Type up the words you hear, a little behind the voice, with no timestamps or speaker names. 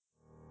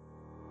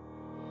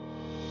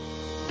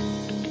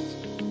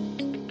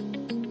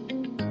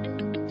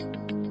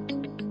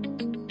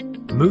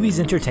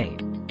Movies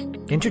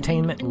entertain.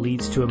 Entertainment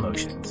leads to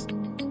emotions.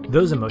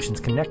 Those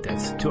emotions connect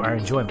us to our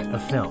enjoyment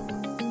of film.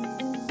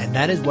 And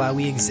that is why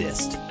we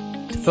exist,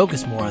 to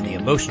focus more on the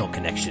emotional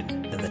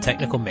connection than the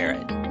technical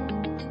merit.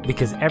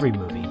 Because every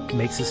movie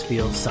makes us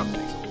feel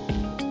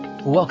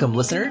something. Welcome,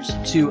 listeners,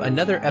 to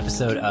another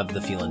episode of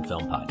the Feelin'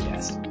 Film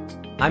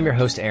Podcast. I'm your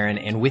host, Aaron,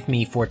 and with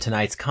me for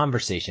tonight's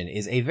conversation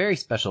is a very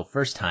special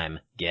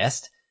first-time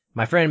guest,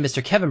 my friend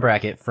Mr. Kevin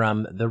Brackett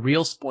from the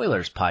Real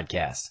Spoilers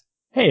Podcast.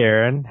 Hey,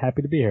 Aaron.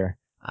 Happy to be here.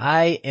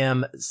 I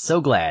am so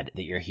glad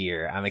that you're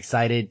here. I'm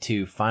excited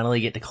to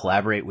finally get to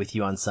collaborate with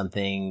you on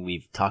something.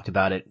 We've talked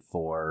about it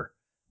for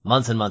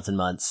months and months and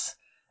months.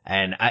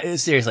 And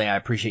seriously, I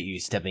appreciate you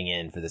stepping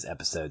in for this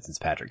episode since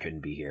Patrick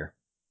couldn't be here.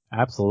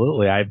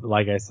 Absolutely.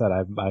 Like I said,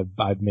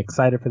 I'm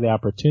excited for the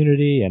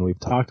opportunity, and we've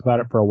talked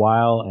about it for a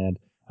while, and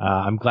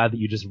I'm glad that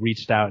you just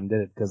reached out and did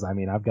it because, I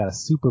mean, I've got a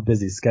super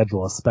busy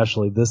schedule,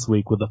 especially this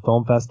week with the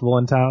film festival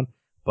in town.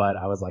 But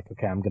I was like,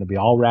 okay, I'm going to be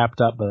all wrapped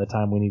up by the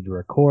time we need to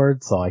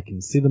record so I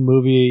can see the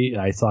movie.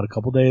 I saw it a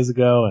couple days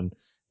ago and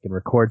can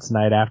record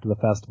tonight after the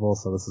festival.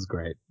 So this is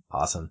great.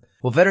 Awesome.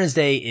 Well, Veterans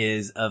Day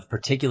is of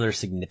particular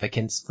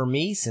significance for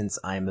me since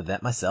I'm a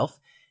vet myself.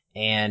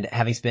 And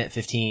having spent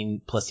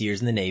 15 plus years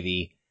in the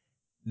Navy,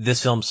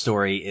 this film's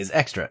story is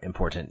extra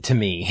important to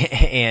me.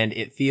 And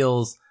it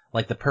feels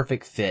like the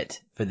perfect fit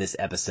for this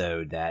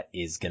episode that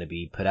is going to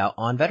be put out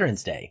on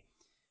Veterans Day.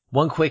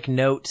 One quick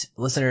note,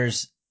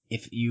 listeners.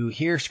 If you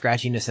hear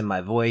scratchiness in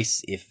my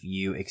voice, if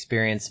you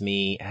experience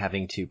me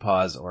having to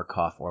pause or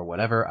cough or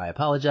whatever, I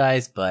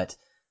apologize, but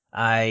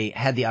I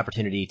had the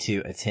opportunity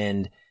to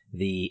attend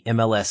the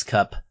MLS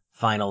Cup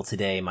final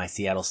today. My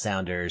Seattle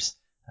Sounders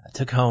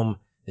took home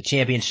the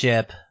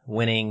championship,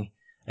 winning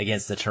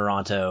against the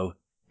Toronto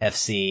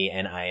FC,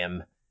 and I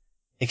am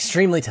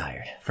extremely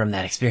tired from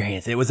that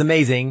experience. It was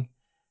amazing.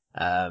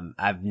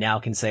 I've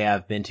now can say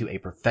I've been to a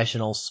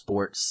professional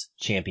sports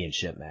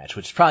championship match,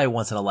 which is probably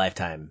once in a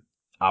lifetime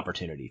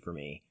opportunity for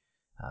me.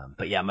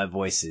 But yeah, my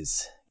voice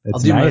is...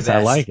 It's nice.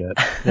 I like it.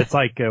 It's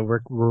like we're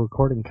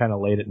recording kind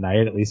of late at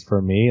night, at least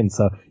for me. And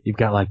so you've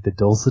got like the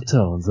dulcet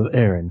tones of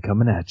Aaron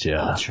coming at you.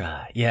 I'll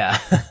try. Yeah.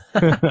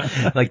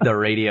 Like the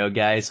radio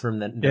guys from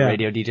the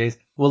radio DJs.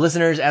 Well,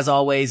 listeners, as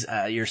always,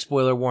 your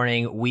spoiler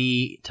warning.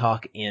 We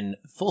talk in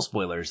full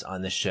spoilers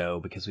on this show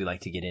because we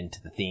like to get into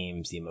the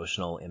themes, the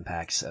emotional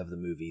impacts of the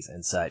movies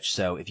and such.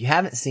 So if you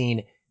haven't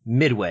seen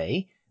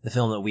Midway, the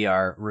film that we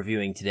are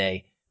reviewing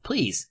today,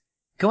 please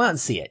go out and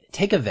see it.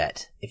 Take a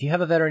vet. If you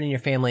have a veteran in your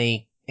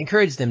family,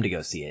 encourage them to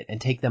go see it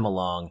and take them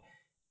along.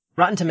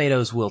 Rotten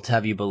Tomatoes will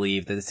have you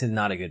believe that this is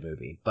not a good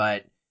movie,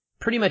 but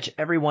pretty much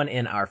everyone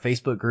in our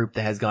Facebook group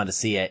that has gone to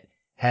see it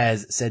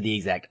has said the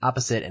exact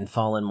opposite and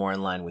fallen more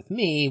in line with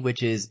me,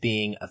 which is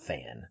being a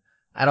fan.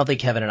 I don't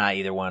think Kevin and I,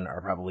 either one,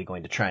 are probably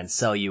going to try and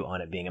sell you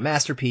on it being a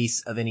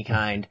masterpiece of any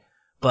kind,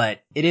 but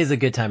it is a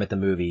good time at the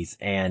movies,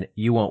 and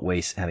you won't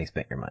waste having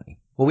spent your money.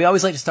 Well, we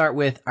always like to start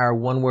with our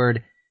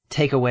one-word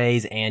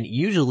takeaways, and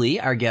usually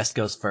our guest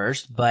goes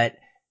first, but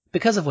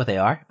because of what they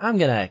are, I'm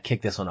gonna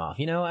kick this one off.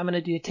 You know, I'm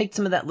gonna take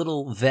some of that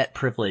little vet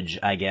privilege,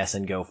 I guess,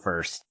 and go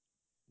first.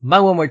 My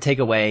one-word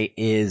takeaway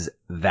is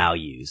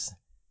values.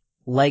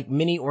 Like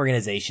many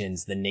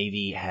organizations, the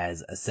Navy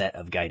has a set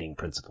of guiding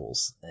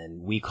principles,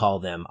 and we call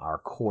them our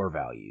core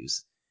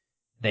values.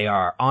 They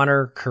are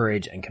honor,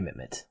 courage, and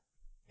commitment.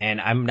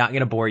 And I'm not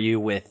gonna bore you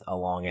with a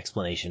long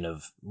explanation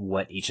of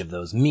what each of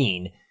those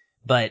mean,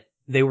 but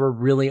they were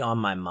really on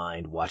my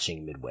mind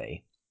watching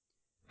Midway.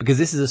 Because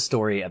this is a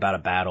story about a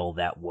battle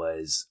that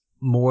was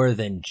more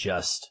than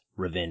just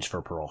revenge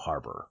for Pearl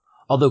Harbor.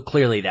 Although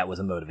clearly that was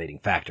a motivating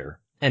factor,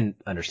 and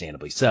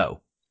understandably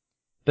so.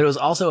 But it was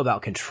also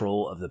about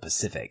control of the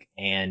Pacific,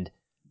 and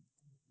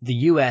the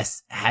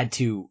U.S. had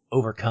to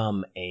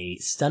overcome a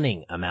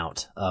stunning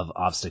amount of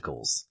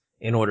obstacles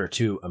in order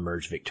to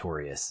emerge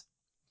victorious.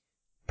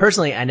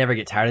 Personally, I never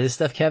get tired of this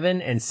stuff,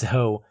 Kevin, and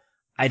so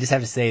I just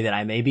have to say that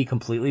I may be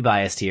completely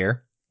biased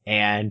here,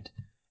 and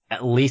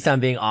at least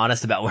I'm being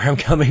honest about where I'm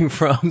coming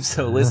from.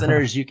 So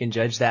listeners, you can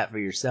judge that for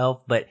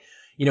yourself. But,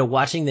 you know,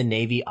 watching the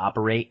Navy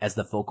operate as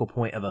the focal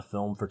point of a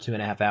film for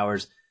 2.5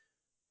 hours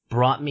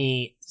brought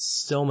me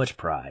so much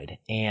pride.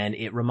 And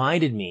it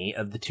reminded me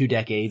of the 2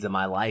 decades of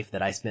my life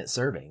that I spent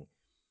serving.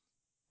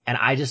 And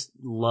I just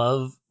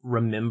love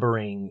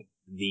remembering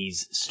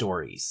these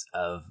stories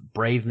of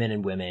brave men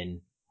and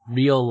women,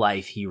 real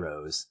life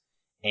heroes,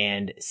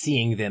 and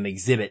seeing them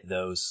exhibit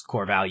those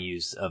core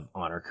values of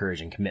honor,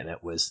 courage, and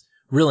commitment was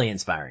really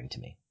inspiring to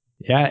me.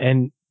 Yeah,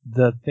 and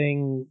the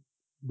thing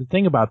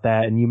about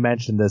that, and you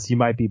mentioned this, you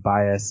might be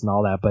biased and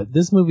all that, but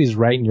this movie's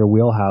right in your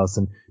wheelhouse,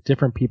 and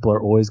different people are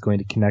always going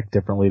to connect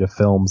differently to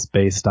films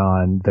based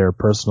on their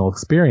personal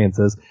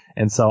experiences,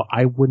 and so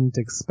I wouldn't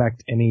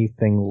expect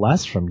anything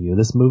less from you.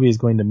 This movie is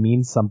going to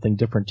mean something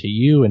different to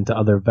you and to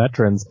other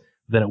veterans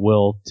than it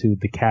will to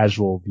the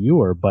casual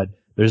viewer, but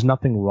there's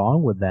nothing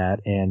wrong with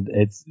that, and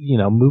it's, you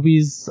know,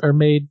 movies are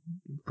made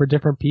for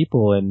different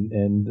people,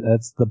 and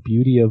that's the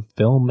beauty of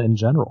film in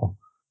general.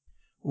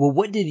 Well,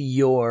 what did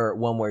your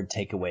one-word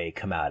takeaway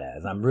come out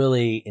as? I'm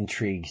really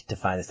intrigued to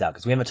find this out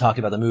because we haven't talked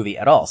about the movie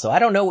at all, so I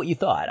don't know what you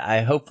thought.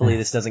 Hopefully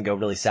this doesn't go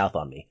really south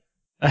on me.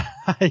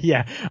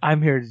 Yeah,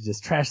 I'm here to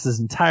just trash this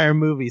entire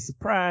movie.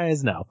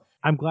 Surprise! No.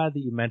 I'm glad that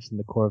you mentioned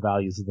the core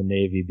values of the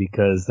Navy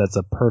because that's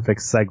a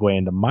perfect segue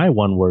into my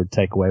one-word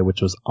takeaway,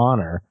 which was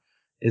honor.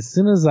 As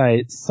soon as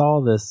I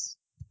saw this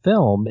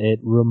film, it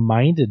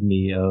reminded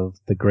me of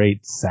the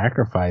great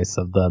sacrifice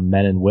of the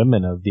men and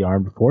women of the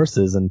armed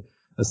forces, and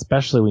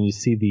especially when you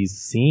see these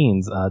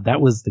scenes,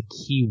 that was the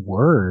key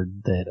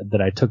word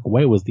that I took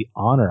away was the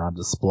honor on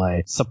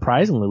display.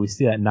 Surprisingly, we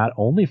see that not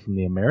only from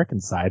the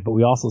American side, but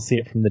we also see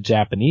it from the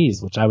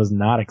Japanese, which I was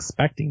not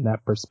expecting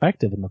that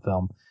perspective in the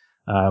film.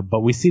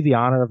 But we see the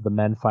honor of the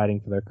men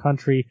fighting for their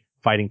country,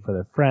 fighting for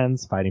their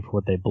friends, fighting for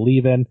what they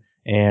believe in.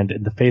 And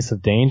in the face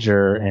of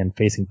danger and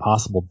facing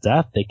possible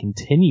death, they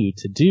continue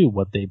to do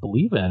what they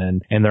believe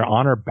in. And they're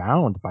honor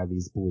bound by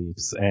these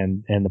beliefs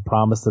and the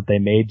promise that they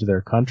made to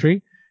their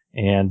country.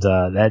 And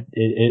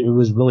it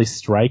was really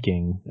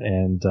striking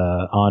and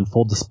on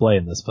full display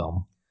in this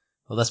film.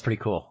 Well, that's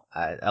pretty cool.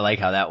 I like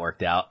how that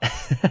worked out.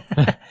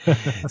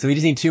 So we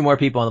just need 2 more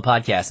people on the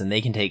podcast and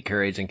they can take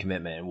courage and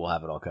commitment and we'll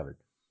have it all covered.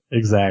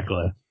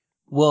 Exactly.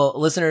 Well,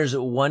 listeners,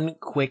 one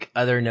quick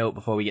other note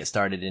before we get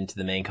started into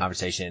the main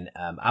conversation.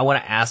 I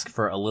want to ask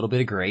for a little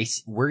bit of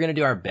grace. We're going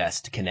to do our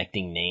best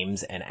connecting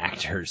names and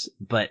actors,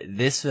 but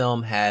this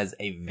film has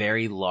a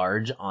very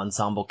large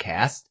ensemble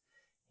cast,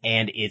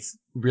 and it's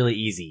really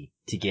easy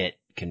to get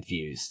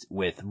confused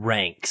with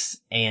ranks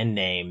and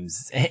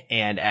names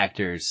and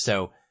actors.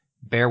 So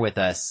bear with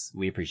us.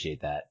 We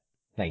appreciate that.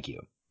 Thank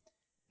you.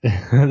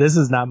 This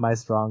is not my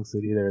strong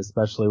suit either,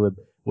 especially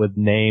with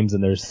names,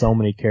 and there's so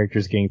many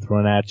characters getting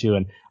thrown at you.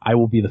 And I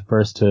will be the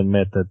first to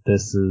admit that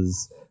this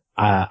is,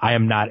 I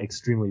am not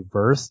extremely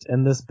versed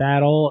in this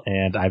battle,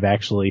 and I've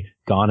actually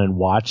gone and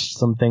watched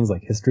some things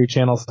like History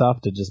Channel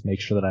stuff to just make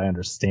sure that I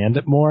understand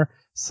it more.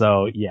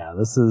 So yeah,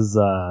 this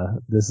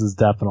is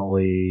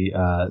definitely,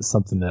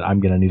 something that I'm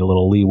going to need a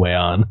little leeway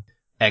on.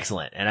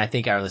 Excellent. And I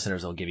think our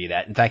listeners will give you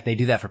that. In fact, they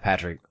do that for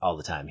Patrick all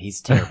the time.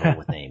 He's terrible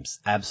with names.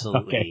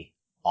 Absolutely. Okay.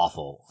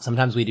 Awful.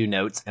 Sometimes we do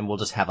notes and we'll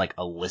just have like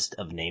a list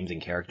of names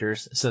and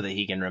characters so that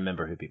he can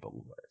remember who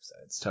people were. So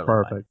it's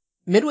totally perfect.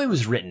 Fine. Midway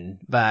was written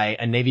by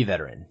a Navy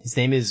veteran. His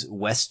name is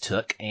Wes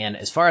Took, and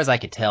as far as I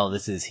could tell,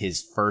 this is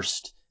his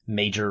first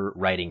major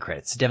writing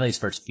credits. Definitely his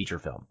first feature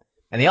film.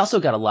 And they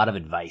also got a lot of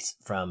advice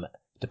from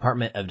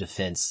Department of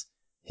Defense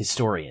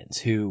historians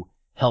who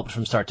helped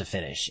from start to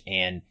finish.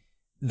 And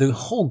the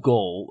whole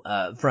goal,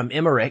 from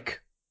Emmerich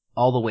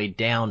all the way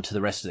down to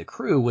the rest of the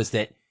crew was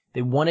that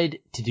they wanted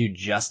to do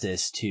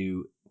justice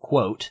to,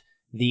 quote,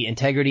 the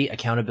integrity,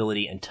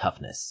 accountability, and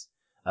toughness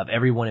of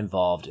everyone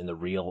involved in the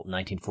real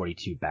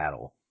 1942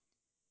 battle.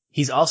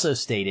 He's also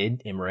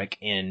stated, Emmerich,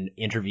 in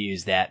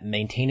interviews that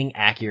maintaining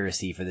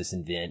accuracy for this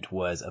event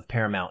was of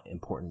paramount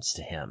importance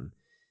to him.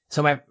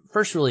 So my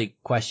first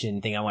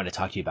thing I wanted to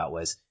talk to you about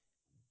was,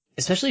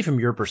 especially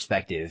from your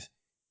perspective,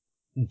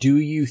 do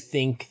you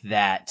think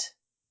that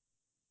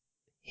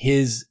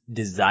his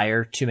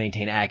desire to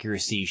maintain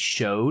accuracy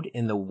showed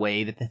in the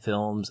way that the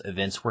film's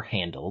events were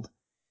handled?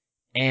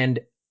 And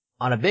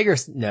on a bigger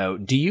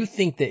note, do you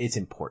think that it's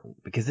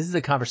important? Because this is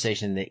a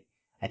conversation that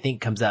I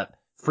think comes up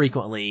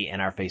frequently in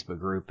our Facebook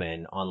group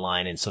and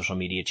online and social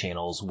media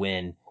channels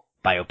when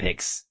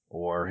biopics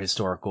or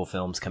historical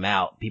films come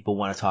out. People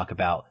want to talk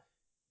about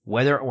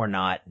whether or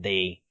not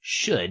they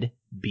should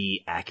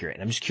be accurate.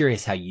 And I'm just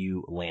curious how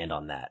you land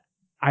on that.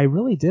 I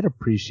really did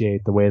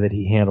appreciate the way that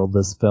he handled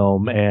this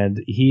film,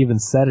 and he even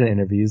said in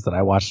interviews that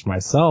I watched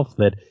myself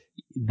that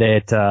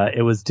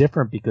it was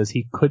different because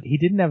he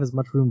didn't have as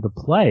much room to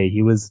play.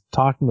 He was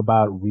talking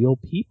about real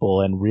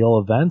people and real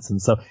events,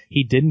 and so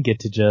he didn't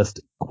get to just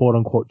quote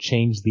unquote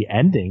change the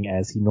ending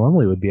as he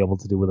normally would be able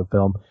to do with a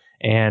film.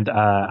 And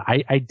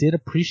I did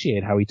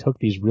appreciate how he took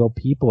these real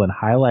people and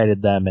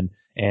highlighted them,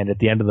 and at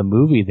the end of the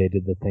movie, they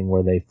did the thing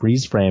where they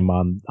freeze frame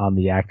on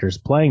the actors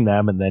playing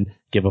them and then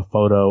give a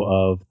photo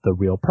of the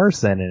real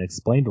person and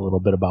explained a little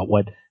bit about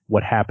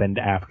what happened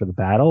after the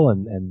battle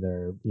and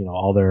their,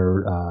 all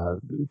their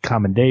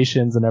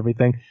commendations and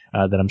everything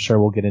that I'm sure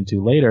we'll get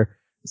into later.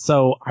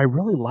 So I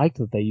really liked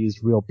that they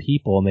used real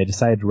people and they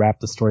decided to wrap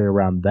the story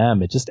around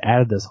them. It just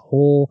added this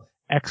whole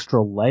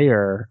extra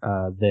layer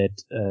that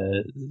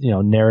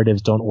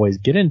narratives don't always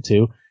get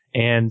into.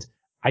 And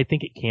I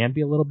think it can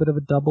be a little bit of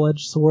a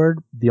double-edged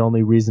sword. The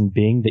only reason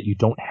being that you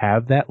don't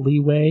have that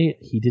leeway.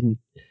 He didn't.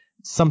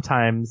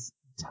 Sometimes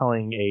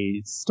telling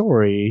a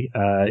story,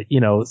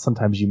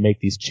 sometimes you make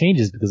these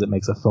changes because it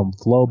makes a film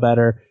flow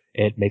better.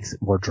 It makes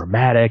it more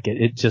dramatic.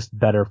 It's just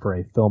better for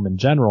a film in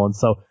general. And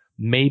so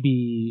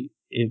maybe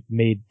it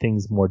made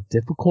things more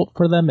difficult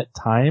for them at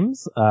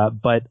times.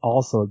 But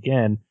also,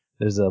 again,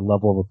 there's a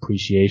level of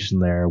appreciation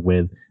there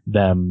with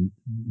them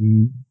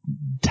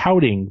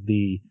touting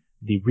the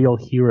real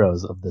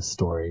heroes of this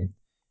story.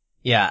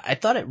 Yeah, I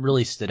thought it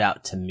really stood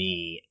out to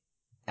me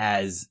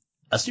as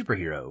a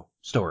superhero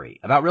story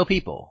about real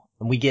people.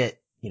 And we get,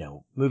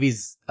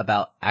 movies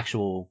about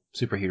actual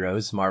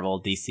superheroes,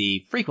 Marvel,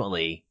 DC,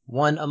 frequently,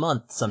 one a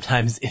month.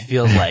 Sometimes it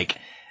feels like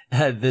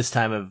this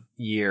time of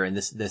year and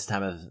this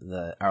time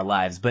of our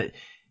lives. But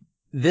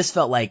this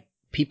felt like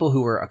people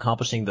who were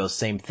accomplishing those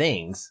same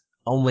things,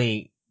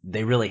 only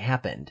they really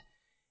happened.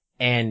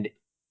 And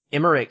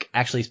Emmerich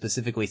actually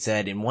specifically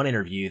said in one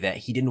interview that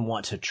he didn't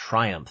want to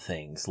triumph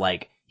things.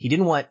 Like, he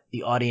didn't want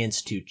the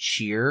audience to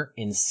cheer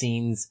in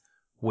scenes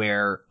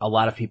where a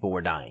lot of people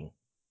were dying.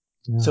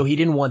 Yeah. So he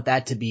didn't want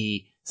that to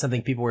be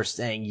something people were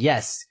saying,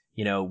 yes,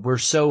 we're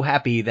so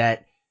happy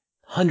that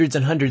hundreds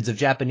and hundreds of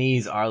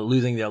Japanese are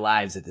losing their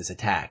lives at this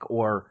attack,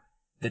 or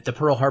that the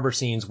Pearl Harbor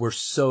scenes were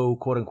so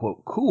quote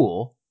unquote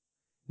cool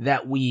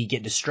that we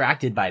get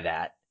distracted by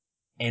that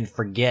and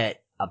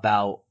forget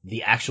about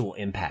the actual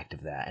impact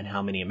of that and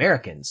how many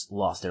Americans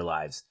lost their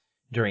lives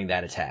during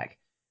that attack.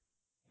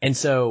 And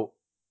so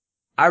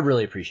I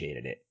really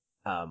appreciated it.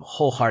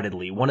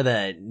 Wholeheartedly. One of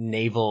the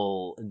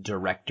naval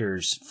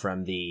directors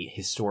from the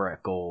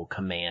historical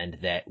command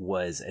that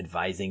was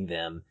advising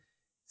them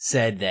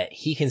said that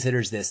he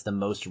considers this the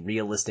most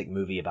realistic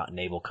movie about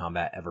naval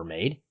combat ever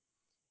made.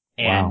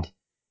 And wow.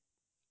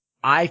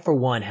 I, for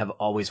one, have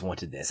always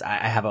wanted this.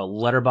 I have a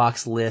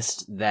letterbox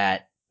list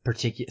that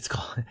it's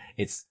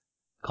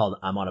called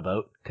I'm on a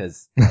Boat,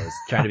 because I was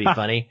trying to be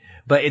funny,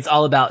 but it's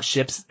all about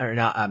ships or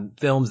not,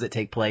 films that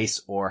take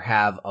place or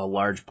have a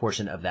large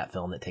portion of that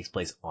film that takes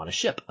place on a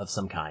ship of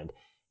some kind.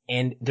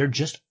 And there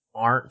just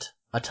aren't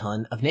a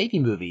ton of Navy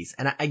movies.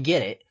 And I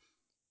get it.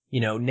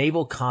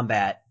 Naval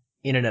combat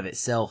in and of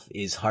itself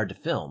is hard to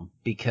film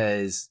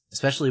because,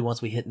 especially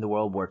once we hit in the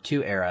World War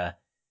II era,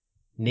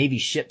 Navy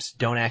ships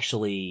don't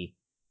actually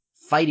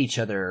fight each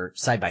other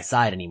side by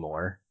side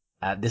anymore.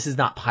 This is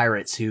not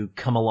pirates who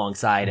come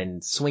alongside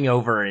and swing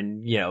over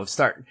and,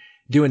 start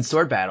doing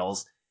sword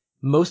battles.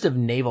 Most of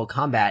naval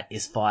combat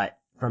is fought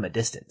from a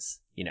distance.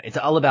 It's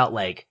all about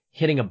like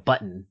hitting a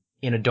button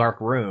in a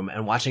dark room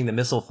and watching the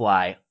missile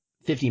fly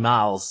 50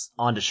 miles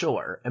onto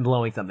shore and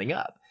blowing something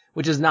up,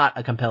 which is not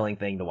a compelling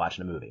thing to watch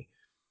in a movie.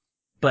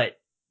 But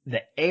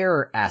the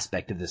air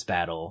aspect of this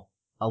battle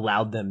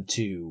allowed them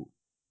to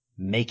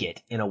make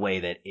it in a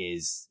way that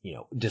is,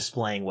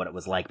 displaying what it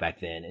was like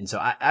back then. And so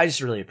I just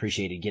really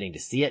appreciated getting to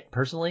see it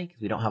personally,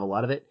 because we don't have a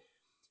lot of it.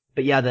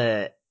 But yeah,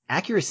 the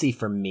accuracy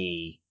for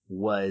me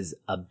was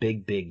a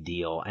big, big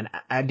deal. And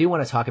I do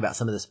want to talk about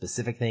some of the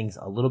specific things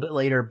a little bit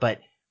later,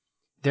 but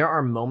there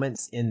are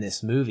moments in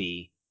this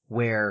movie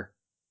where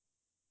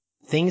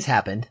things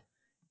happened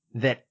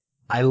that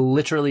I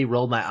literally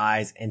rolled my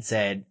eyes and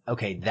said,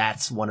 okay,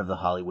 that's one of the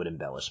Hollywood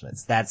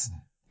embellishments.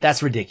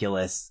 That's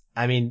ridiculous.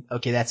 I mean,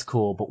 okay, that's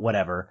cool, but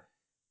whatever.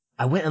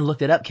 I went and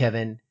looked it up,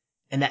 Kevin,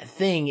 and that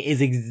thing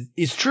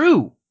is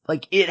true.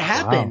 Like, it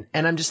happened. Wow.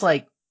 And I'm just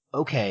like,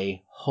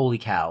 okay, holy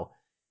cow.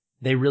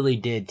 They really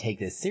did take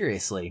this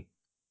seriously.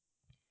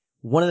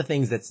 One of the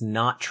things that's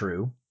not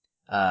true,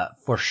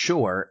 for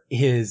sure,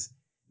 is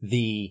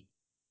the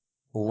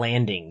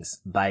landings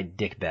by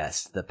Dick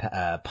Best,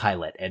 the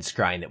pilot, Ed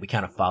Skrein, that we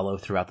kind of follow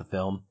throughout the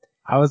film.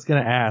 I was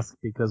going to ask,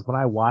 because when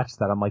I watched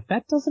that, I'm like,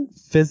 that doesn't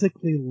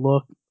physically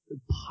look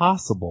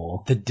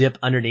possible. The dip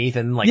underneath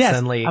and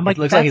suddenly it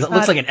looks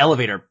like an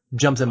elevator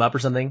jumps him up or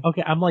something.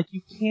 Okay, I'm like,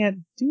 you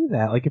can't do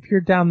that. Like, if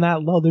you're down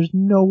that low, there's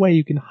no way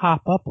you can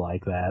hop up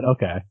like that.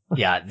 Okay.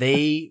 Yeah,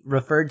 they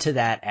referred to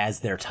that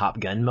as their Top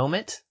Gun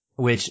moment,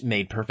 which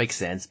made perfect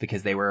sense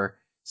because they were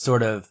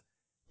sort of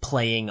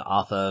playing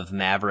off of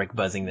Maverick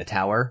buzzing the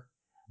tower.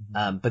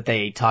 But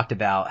they talked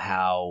about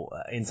how,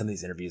 in some of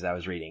these interviews I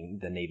was reading,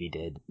 the Navy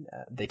did,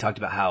 they talked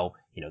about how,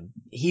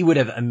 he would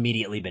have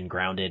immediately been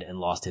grounded and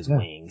lost his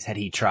wings had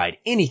he tried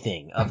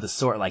anything of the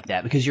sort like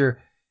that, because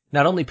you're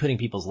not only putting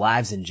people's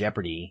lives in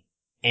jeopardy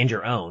and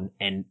your own,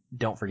 and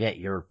don't forget,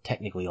 you're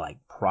technically like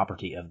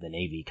property of the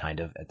Navy kind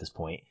of at this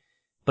point,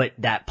 but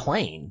that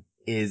plane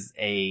is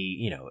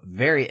a,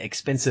 very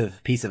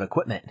expensive piece of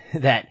equipment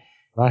that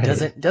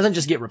doesn't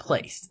just get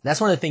replaced.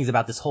 That's one of the things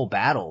about this whole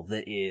battle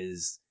that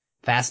is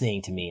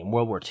fascinating to me in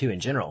World War II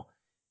in general.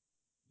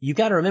 You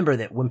got to remember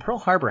that when Pearl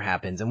Harbor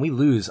happens and we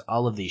lose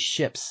all of these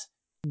ships,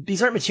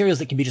 these aren't materials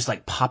that can be just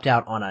like popped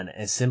out on an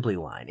assembly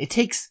line. It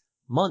takes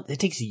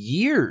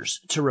years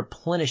to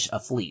replenish a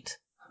fleet,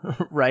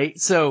 right?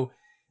 So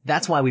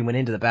that's why we went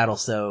into the battle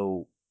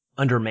so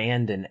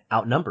undermanned and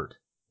outnumbered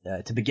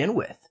to begin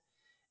with.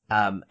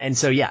 And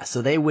so,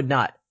 so they would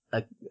not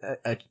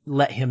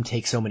let him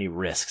take so many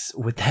risks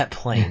with that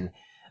plane.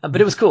 But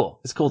it was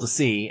cool. It's cool to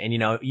see. And,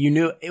 you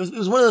knew it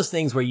was one of those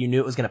things where you knew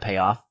it was going to pay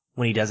off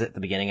when he does it at the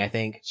beginning, I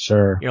think.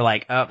 Sure. You're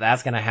like, oh,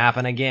 that's going to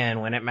happen again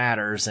when it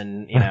matters.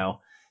 And,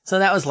 so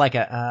that was like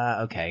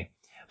okay.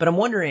 But I'm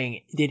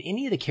wondering, did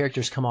any of the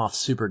characters come off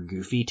super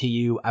goofy to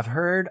you? I've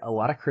heard a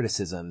lot of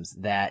criticisms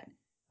that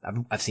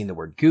I've seen the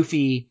word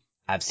goofy.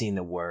 I've seen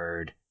the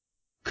word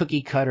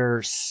cookie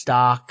cutter,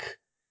 stock,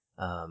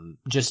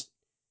 just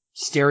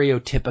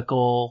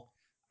stereotypical.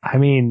 I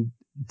mean,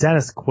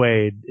 Dennis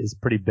Quaid is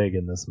pretty big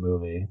in this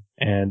movie,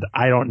 and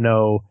I don't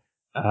know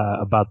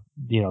about,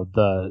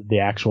 the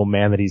actual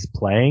man that he's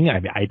playing. I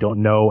mean, I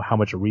don't know how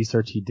much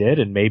research he did,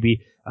 and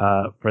maybe,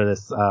 for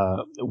this,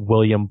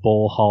 William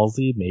Bull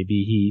Halsey,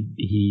 maybe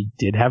he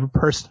did have a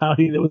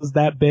personality that was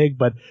that big,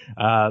 but,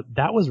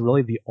 that was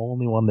really the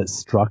only one that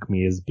struck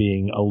me as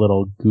being a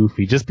little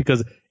goofy, just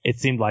because it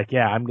seemed like,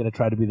 yeah, I'm going to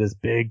try to be this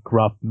big,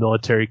 gruff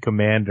military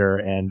commander,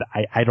 and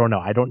I don't know.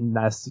 I don't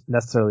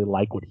necessarily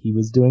like what he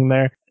was doing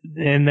there.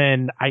 And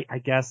then I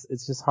guess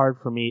it's just hard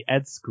for me.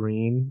 Ed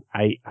Skrein,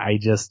 I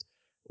just,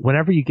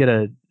 whenever you get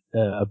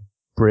a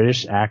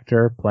British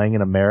actor playing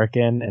an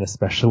American, and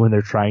especially when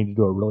they're trying to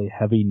do a really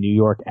heavy New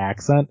York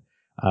accent,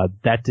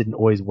 that didn't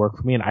always work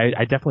for me. And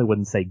I definitely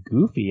wouldn't say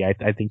goofy.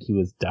 I think he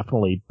was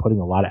definitely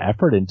putting a lot of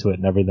effort into it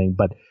and everything,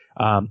 but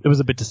it was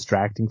a bit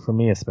distracting for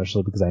me,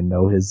 especially because I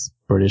know his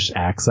British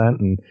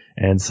accent.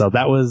 And so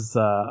that was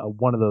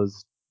one of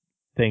those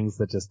things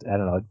that just, I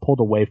don't know, it pulled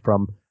away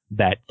from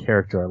that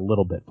character a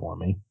little bit for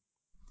me.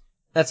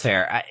 That's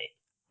fair.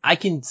 I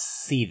can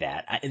see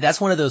that.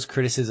 That's one of those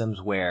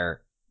criticisms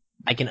where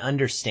I can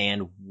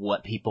understand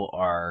what people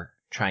are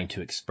trying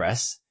to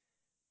express,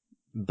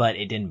 but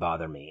it didn't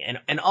bother me.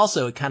 And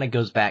also it kind of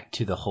goes back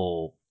to the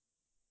whole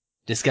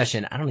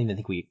discussion. I don't even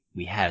think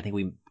we had. I think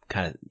we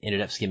kind of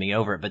ended up skimming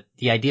over it, but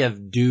the idea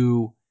of,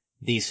 do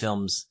these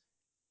films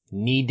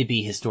need to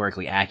be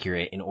historically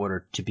accurate in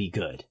order to be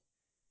good?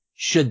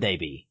 Should they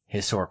be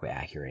historically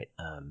accurate?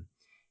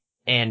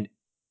 And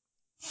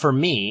for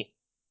me,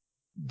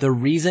 the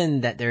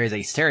reason that there is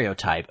a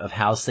stereotype of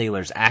how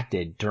sailors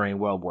acted during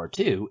World War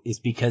II is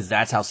because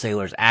that's how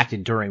sailors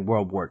acted during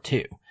World War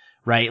II,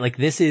 right? Like,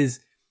 this is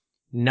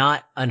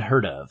not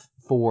unheard of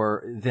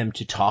for them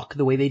to talk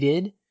the way they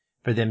did,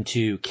 for them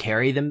to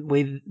carry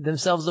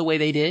themselves the way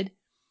they did.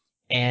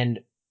 And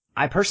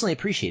I personally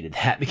appreciated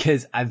that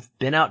because I've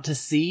been out to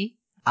sea.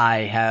 I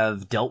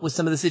have dealt with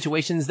some of the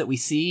situations that we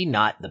see,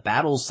 not the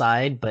battle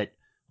side, but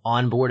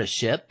on board a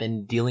ship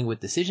and dealing with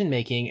decision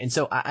making. And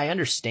so I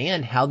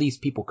understand how these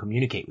people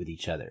communicate with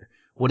each other,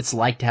 what it's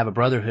like to have a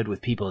brotherhood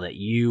with people that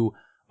you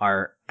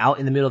are out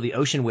in the middle of the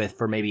ocean with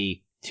for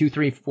maybe 2,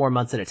 3, 4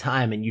 months at a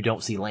time and you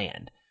don't see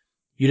land.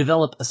 You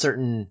develop a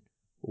certain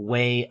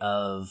way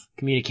of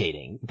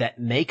communicating that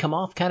may come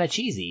off kind of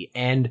cheesy,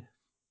 and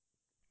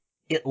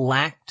it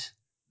lacked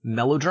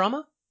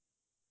melodrama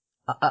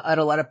at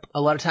a lot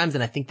of times.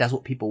 And I think that's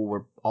what people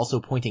were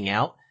also pointing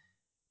out.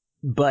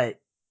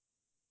 But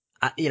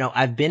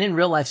I've been in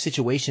real life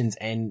situations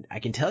and I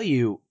can tell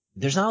you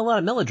there's not a lot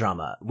of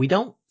melodrama. We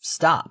don't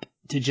stop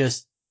to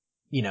just,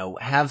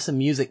 have some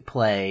music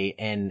play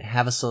and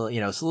have a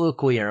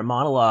soliloquy or a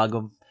monologue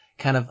of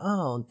kind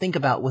of, think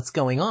about what's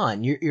going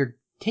on. You're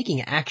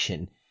taking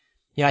action.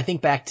 I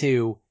think back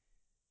to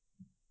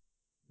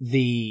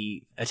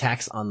the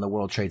attacks on the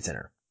World Trade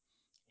Center,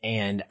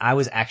 and I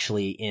was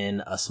actually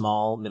in a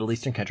small Middle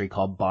Eastern country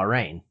called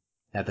Bahrain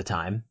at the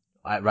time,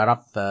 right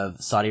off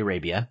of Saudi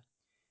Arabia.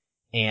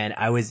 And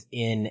I was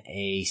in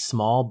a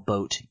small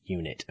boat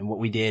unit. And what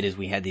we did is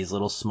we had these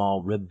little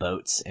small rib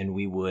boats, and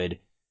we would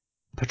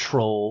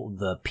patrol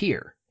the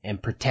pier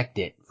and protect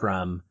it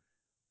from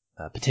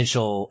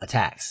potential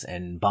attacks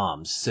and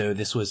bombs. So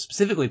this was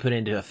specifically put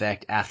into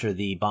effect after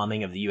the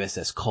bombing of the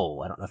USS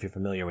Cole. I don't know if you're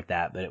familiar with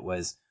that, but it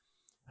was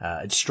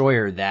a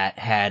destroyer that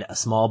had a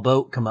small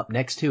boat come up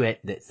next to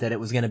it that said it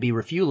was going to be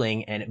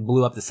refueling, and it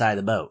blew up the side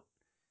of the boat,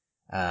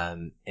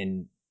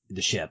 and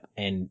the ship,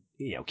 and,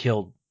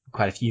 killed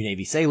quite a few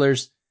Navy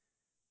sailors,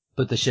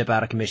 put the ship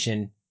out of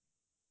commission.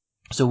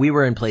 So we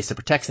were in place to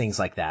protect things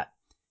like that.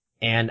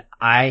 And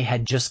I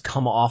had just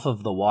come off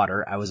of the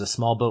water. I was a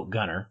small boat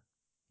gunner,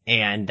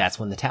 and that's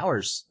when the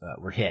towers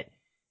were hit.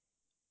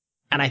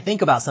 And I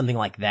think about something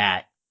like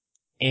that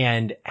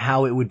and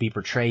how it would be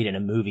portrayed in a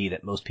movie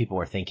that most people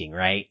are thinking,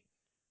 right?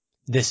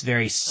 This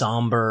very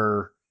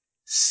somber,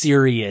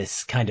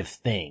 serious kind of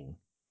thing.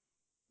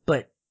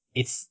 But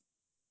it's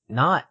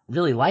not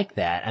really like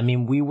that. I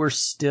mean, we were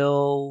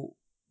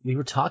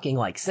talking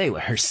like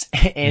sailors,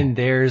 and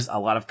there's a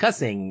lot of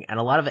cussing and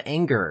a lot of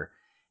anger,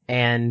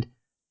 and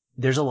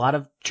there's a lot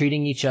of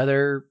treating each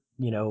other,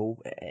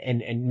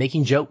 and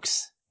making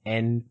jokes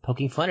and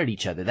poking fun at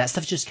each other. That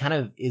stuff just kind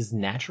of is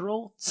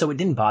natural. So it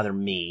didn't bother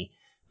me,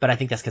 but I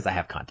think that's because I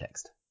have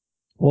context.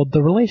 Well,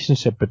 the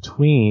relationship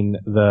between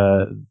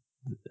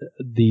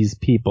these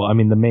people, I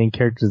mean, the main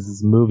characters of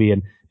this movie,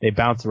 and they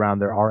bounce around.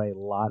 There are a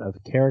lot of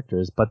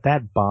characters, but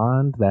that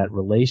bond, that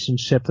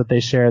relationship that they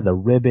share, the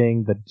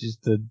ribbing,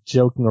 the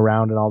joking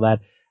around and all that.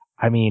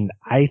 I mean,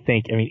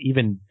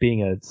 even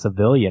being a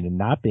civilian and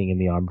not being in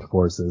the armed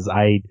forces,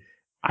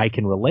 I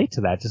can relate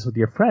to that just with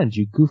your friends.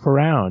 You goof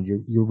around,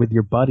 you're with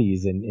your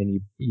buddies,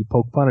 and you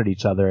poke fun at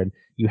each other, and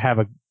you have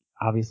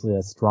obviously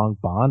a strong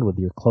bond with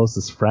your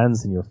closest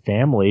friends and your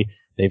family.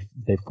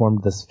 They've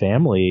formed this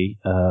family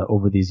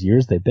over these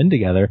years they've been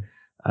together.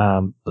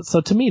 But so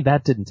to me,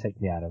 that didn't take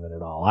me out of it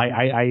at all.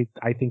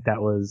 I think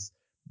that was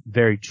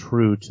very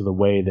true to the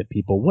way that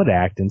people would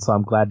act, and so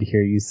I'm glad to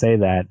hear you say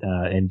that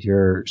and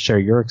share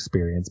your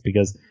experience,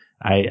 because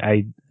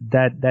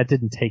that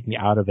didn't take me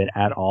out of it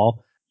at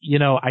all.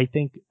 I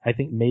think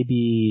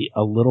maybe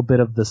a little bit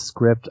of the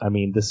script, I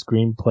mean, the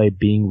screenplay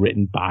being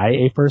written by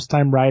a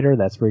first-time writer,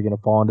 that's where you're going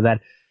to fall into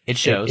that. It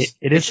shows.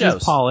 It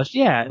shows polished.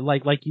 Yeah,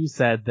 like you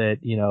said that,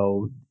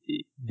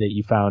 that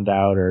you found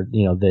out or,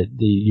 that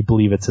you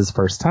believe it's his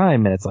first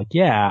time. And it's like,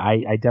 yeah,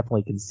 I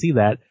definitely can see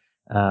that.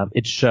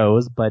 It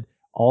shows, but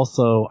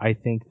also I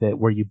think that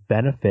where you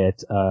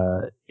benefit,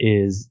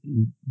 is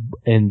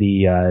in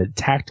the,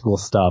 tactical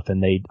stuff.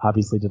 And they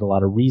obviously did a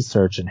lot of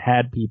research and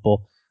had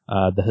people,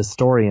 the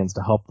historians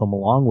to help them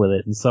along with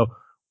it. And so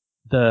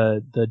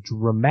the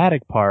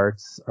dramatic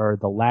parts are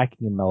the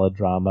lacking in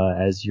melodrama,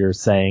 as you're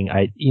saying.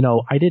 I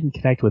didn't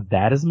connect with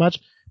that as much,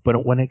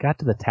 but when it got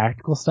to the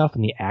tactical stuff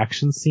and the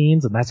action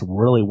scenes, and that's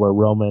really where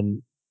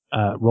Roland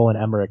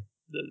Emmerich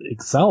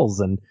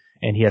excels, and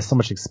he has so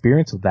much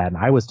experience with that. And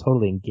I was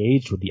totally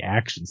engaged with the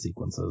action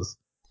sequences.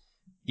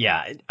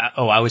 Yeah.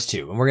 I was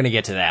too. And we're going to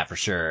get to that for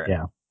sure.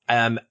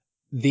 Yeah.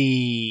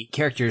 The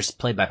characters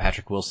played by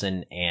Patrick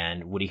Wilson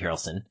and Woody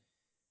Harrelson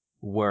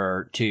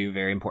were two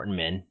very important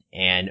men,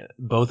 and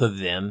both of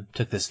them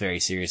took this very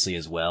seriously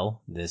as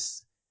well.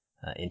 This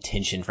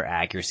intention for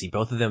accuracy.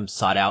 Both of them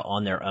sought out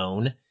on their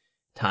own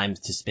times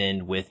to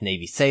spend with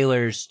Navy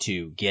sailors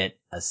to get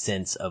a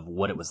sense of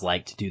what it was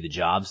like to do the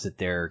jobs that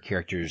their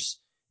characters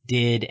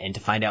did, and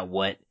to find out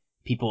what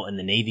people in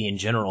the Navy in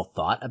general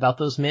thought about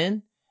those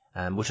men,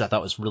 which I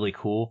thought was really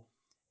cool.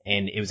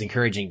 And it was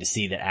encouraging to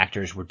see that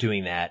actors were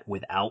doing that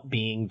without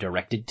being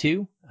directed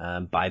to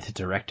by the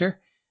director.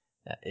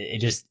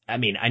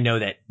 I know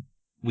that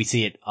we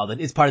see it all, that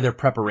it's part of their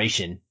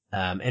preparation,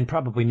 and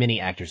probably many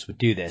actors would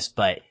do this,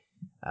 but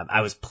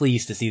I was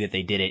pleased to see that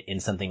they did it in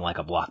something like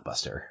a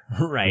blockbuster,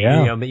 right?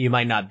 Yeah. But you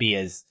might not be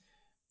as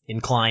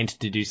inclined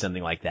to do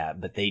something like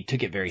that, but they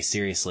took it very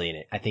seriously,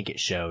 and I think it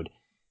showed.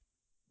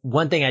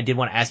 One thing I did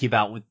want to ask you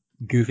about with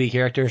goofy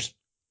characters.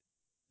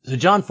 So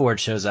John Ford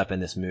shows up in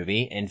this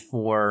movie, and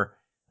for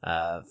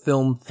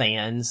film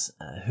fans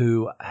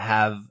who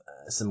have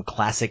some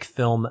classic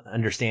film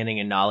understanding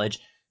and knowledge,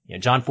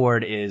 John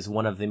Ford is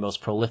one of the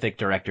most prolific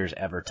directors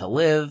ever to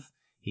live.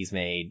 He's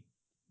made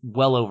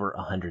well over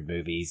 100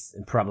 movies,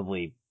 and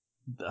probably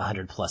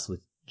 100 plus with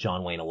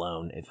John Wayne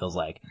alone, it feels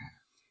like.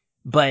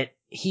 But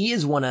he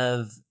is one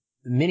of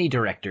many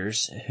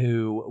directors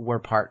who were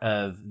part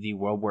of the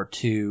World War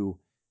II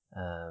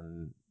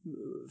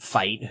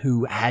fight,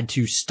 who had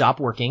to stop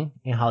working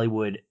in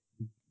Hollywood,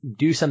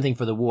 do something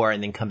for the war,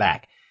 and then come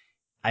back.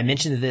 I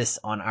mentioned this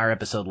on our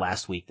episode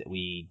last week that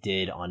we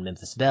did on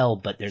Memphis Belle,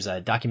 but there's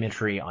a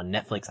documentary on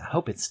Netflix. I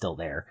hope it's still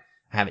there.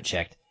 I haven't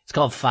checked. It's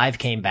called Five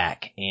Came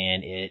Back,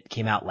 and it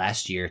came out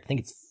last year. I think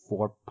it's a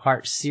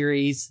 4-part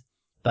series,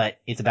 but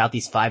it's about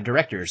these 5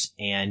 directors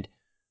and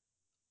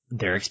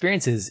their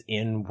experiences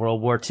in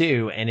World War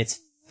II, and it's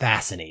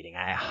fascinating.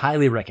 I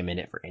highly recommend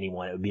it for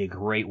anyone. It would be a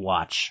great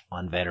watch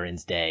on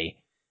Veterans Day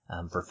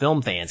for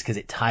film fans, because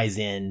it ties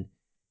in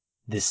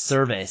this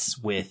service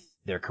with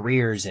their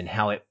careers and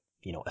how it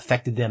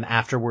affected them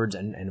afterwards,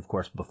 and of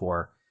course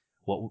before,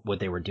 what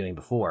they were doing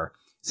before.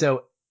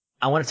 So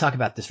I want to talk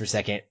about this for a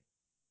second.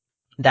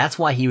 That's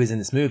why he was in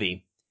this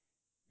movie,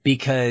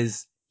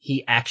 because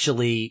he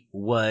actually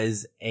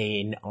was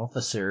an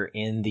officer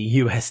in the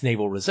U.S.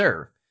 Naval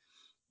Reserve,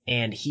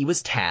 and he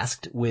was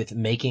tasked with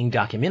making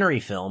documentary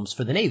films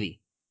for the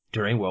Navy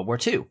during World War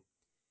II.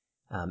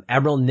 At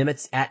Admiral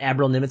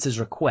Nimitz's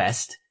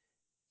request,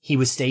 he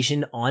was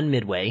stationed on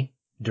Midway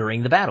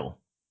during the battle,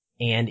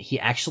 and he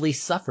actually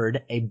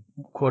suffered a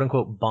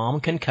quote-unquote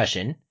bomb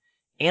concussion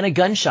and a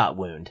gunshot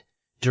wound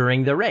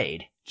during the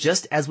raid,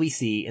 just as we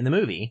see in the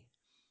movie.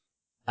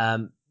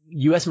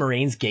 U.S.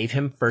 Marines gave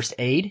him first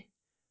aid,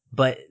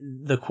 but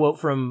the quote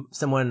from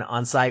someone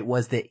on site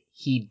was that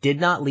he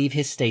did not leave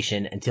his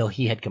station until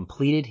he had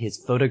completed his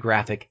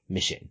photographic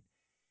mission.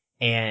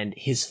 And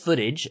his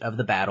footage of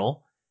the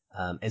battle,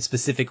 and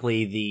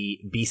specifically the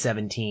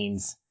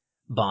B-17's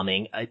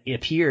bombing,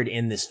 appeared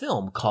in this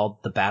film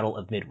called The Battle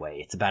of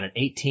Midway. It's about an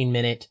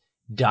 18-minute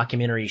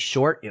documentary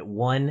short. It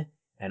won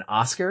an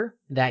Oscar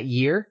that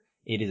year.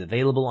 It is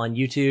available on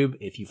YouTube.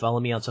 If you follow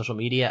me on social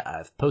media,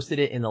 I've posted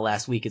it in the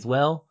last week as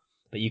well,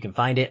 but you can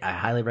find it. I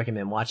highly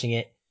recommend watching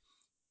it.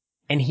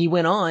 And he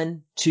went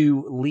on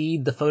to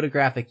lead the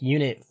photographic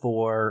unit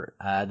for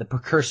the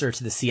precursor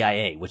to the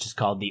CIA, which is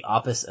called the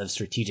Office of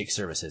Strategic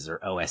Services,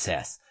 or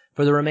OSS,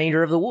 for the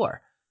remainder of the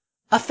war.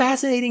 A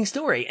fascinating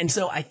story. And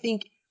so I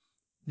think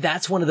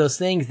that's one of those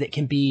things that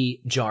can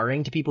be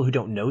jarring to people who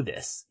don't know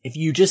this. If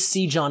you just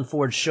see John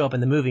Ford show up in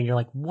the movie and you're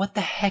like, what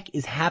the heck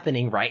is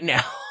happening right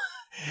now?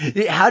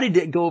 How did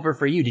it go over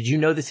for you? Did you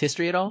know this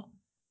history at all?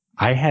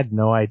 I had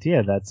no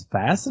idea. That's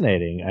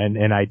fascinating.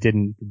 And I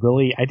didn't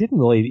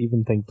really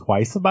even think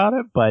twice about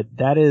it, but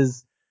that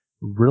is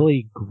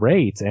really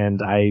great.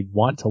 And I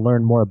want to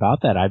learn more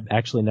about that. I've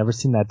actually never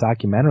seen that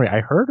documentary.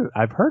 I've heard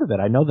of it.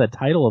 I know the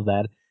title of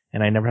that,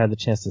 and I never had the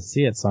chance to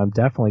see it. So I'm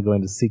definitely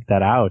going to seek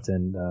that out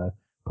and,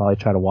 probably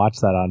try to watch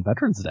that on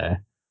Veterans Day.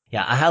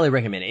 Yeah, I highly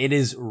recommend it. It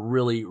is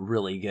really,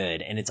 really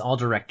good. And it's all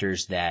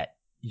directors that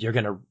you're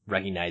going to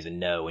recognize and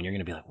know. And you're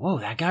going to be like, whoa,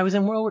 that guy was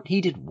in World War. He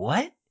did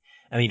what?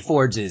 I mean,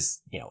 Ford's is,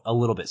 a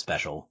little bit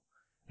special.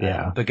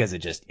 Yeah. Because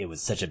it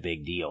was such a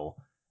big deal.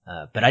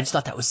 But I just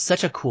thought that was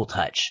such a cool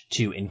touch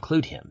to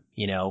include him,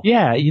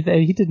 Yeah, he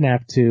didn't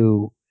have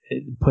to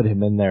put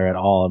him in there at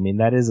all. I mean,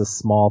 that is a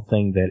small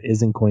thing that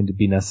isn't going to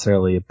be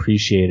necessarily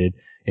appreciated.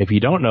 If you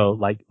don't know,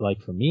 like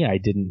for me, I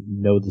didn't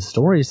know the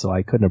story, so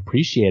I couldn't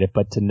appreciate it.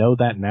 But to know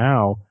that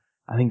now,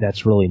 I think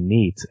that's really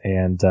neat.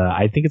 And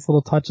I think it's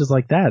little touches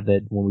like that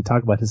when we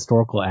talk about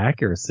historical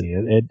accuracy,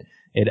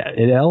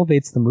 it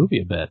elevates the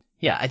movie a bit.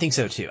 Yeah, I think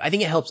so too. I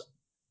think it helps.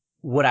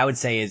 What I would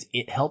say is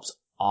it helps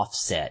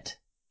offset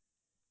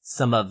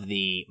some of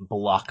the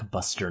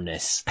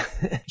blockbusterness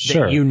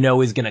Sure. that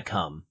is going to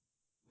come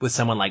with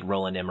someone like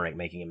Roland Emmerich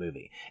making a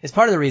movie. It's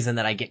part of the reason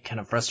that I get kind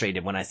of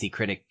frustrated when I see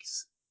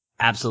critics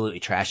absolutely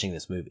trashing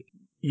this movie.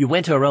 You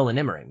went to a Roland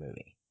Emmerich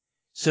movie.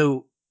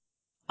 So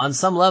on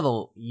some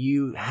level,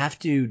 you have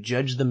to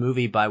judge the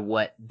movie by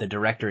what the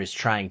director is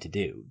trying to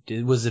do.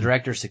 Was the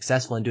director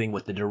successful in doing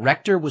what the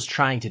director was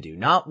trying to do?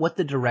 Not what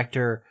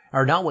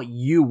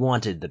you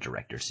wanted the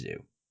director to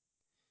do.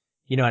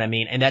 You know what I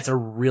mean? And that's a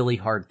really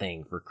hard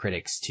thing for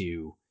critics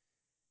to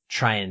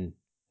try and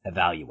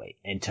evaluate,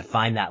 and to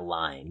find that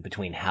line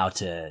between how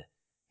to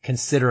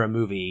consider a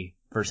movie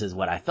versus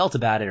what I felt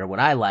about it or what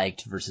I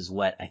liked versus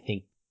what I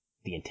think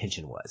the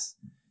intention was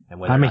and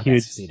whether or not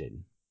that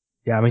succeeded.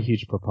 Yeah, I'm a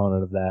huge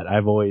proponent of that.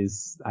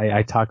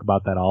 I talk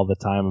about that all the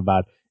time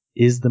about,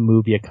 is the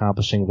movie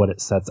accomplishing what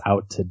it sets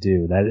out to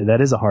do?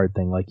 That is a hard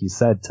thing, like you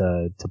said,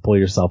 to pull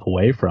yourself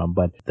away from,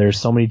 but there's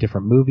so many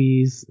different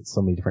movies,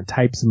 so many different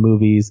types of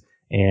movies,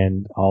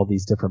 and all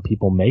these different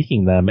people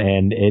making them.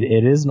 And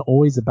it isn't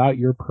always about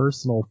your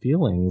personal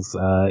feelings.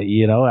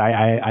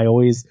 I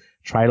always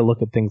try to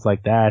look at things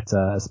like that,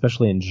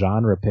 especially in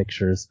genre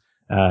pictures.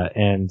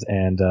 And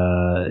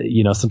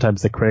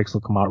sometimes the critics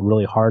will come out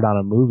really hard on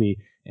a movie,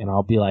 and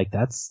I'll be like,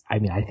 I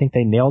think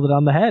they nailed it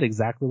on the head,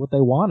 exactly what they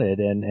wanted.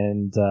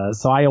 And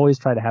so I always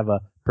try to have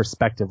a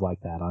perspective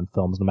like that on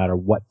films, no matter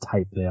what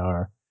type they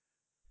are.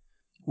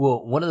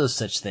 Well, one of those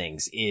such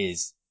things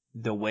is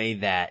the way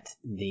that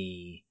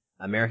the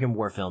American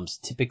war films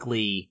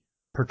typically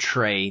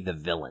portray the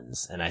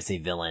villains. And I say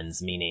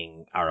villains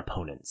meaning our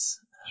opponents.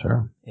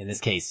 Sure. In this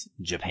case,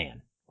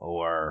 Japan,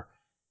 or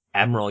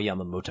Admiral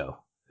Yamamoto,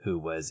 who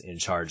was in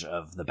charge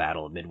of the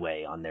Battle of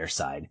Midway on their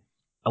side.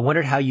 I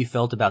wondered how you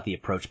felt about the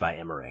approach by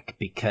Emmerich,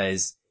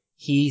 because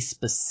he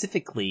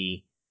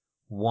specifically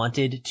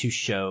wanted to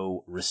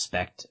show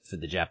respect for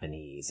the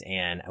Japanese.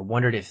 And I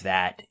wondered if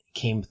that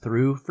came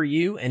through for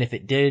you, and if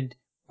it did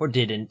or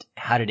didn't,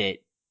 how did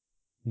it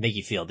make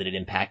you feel? Did it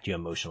impact you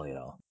emotionally at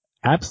all?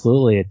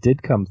 Absolutely, it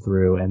did come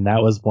through, and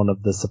that was one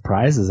of the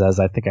surprises, as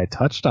I think I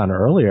touched on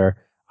earlier.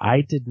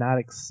 I did not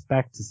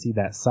expect to see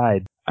that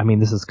side. I mean,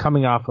 this is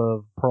coming off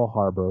of Pearl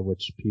Harbor,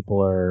 which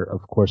people are,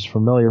 of course,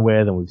 familiar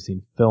with, and we've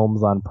seen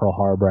films on Pearl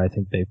Harbor. I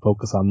think they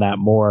focus on that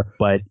more.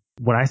 But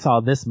when I saw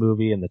this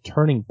movie and the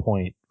turning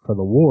point for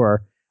the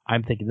war,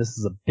 I'm thinking this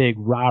is a big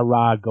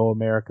rah-rah Go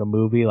America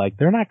movie. Like,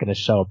 they're not going to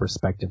show a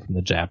perspective from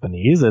the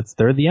Japanese.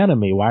 They're the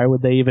enemy. Why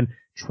would they even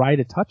try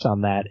to touch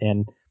on that?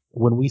 And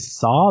when we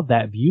saw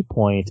that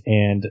viewpoint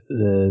and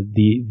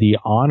the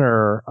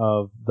honor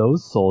of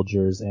those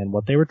soldiers and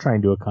what they were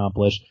trying to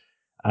accomplish,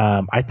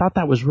 I thought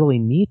that was really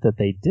neat that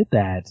they did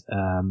that,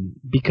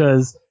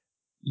 because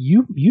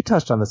you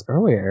touched on this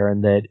earlier,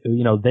 Aaron, that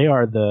they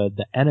are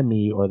the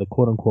enemy or the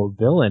quote unquote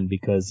villain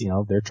because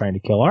they're trying to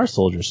kill our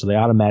soldiers, so they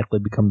automatically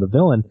become the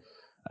villain.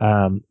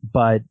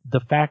 But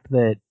the fact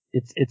that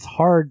it's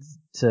hard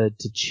to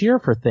cheer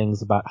for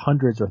things about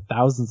hundreds or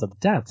thousands of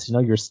deaths.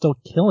 You're still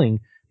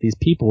killing these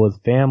people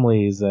with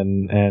families,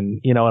 and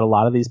a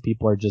lot of these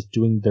people are just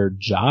doing their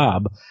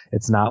job.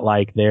 It's not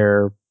like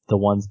they're the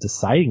ones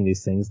deciding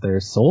these things. They're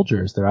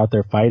soldiers. They're out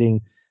there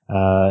fighting,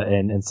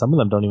 and some of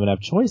them don't even have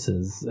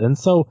choices. And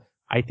so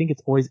I think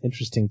it's always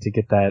interesting to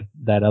get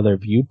that other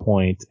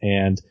viewpoint.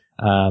 And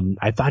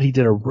I thought he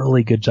did a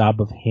really good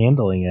job of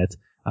handling it.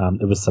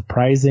 It was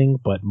surprising,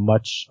 but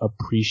much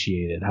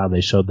appreciated how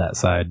they showed that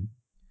side.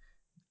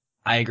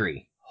 I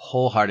agree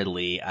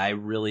wholeheartedly. I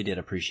really did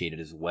appreciate it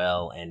as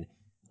well. And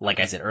like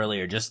I said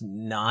earlier, just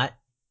not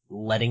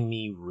letting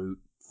me root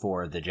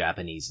for the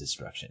Japanese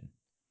destruction.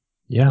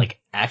 Yeah. Like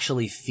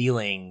actually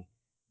feeling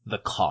the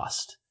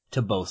cost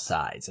to both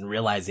sides and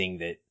realizing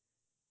that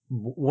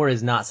war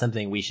is not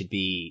something we should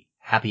be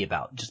happy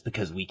about just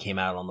because we came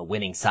out on the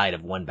winning side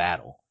of one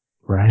battle.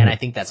 Right. And I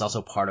think that's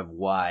also part of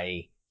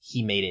why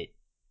he made it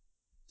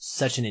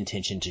such an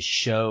intention to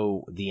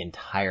show the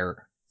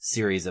entire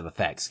series of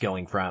effects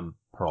going from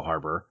Pearl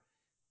Harbor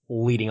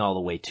leading all the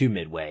way to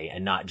Midway,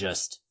 and not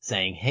just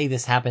saying, hey,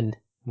 this happened.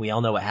 We all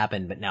know what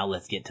happened, but now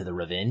let's get to the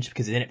revenge,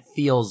 because then it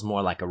feels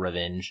more like a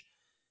revenge.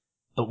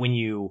 But when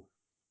you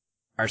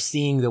are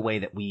seeing the way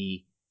that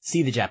we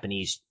see the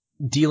Japanese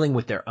dealing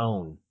with their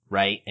own,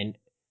 right, and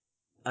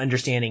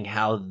understanding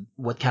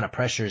what kind of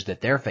pressures that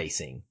they're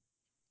facing,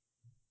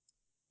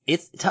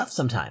 it's tough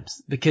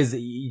sometimes because,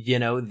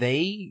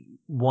 they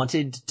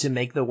wanted to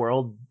make the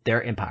world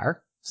their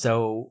empire.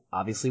 So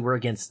obviously we're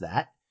against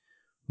that.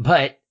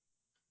 But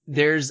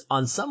there's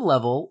on some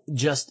level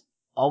just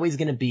always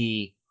going to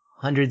be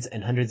hundreds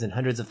and hundreds and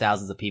hundreds of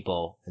thousands of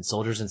people and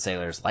soldiers and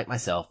sailors like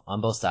myself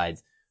on both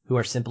sides who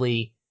are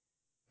simply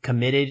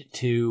committed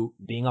to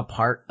being a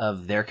part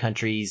of their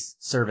country's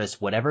service,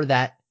 whatever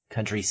that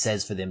country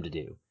says for them to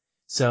do.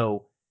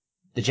 So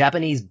the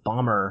Japanese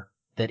bomber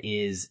that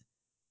is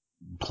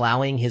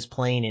plowing his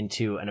plane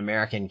into an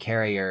American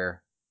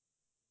carrier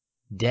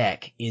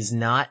deck is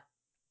not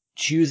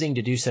choosing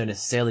to do so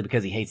necessarily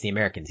because he hates the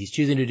Americans. He's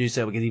choosing to do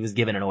so because he was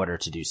given an order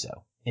to do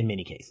so in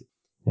many cases.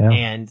 Yeah.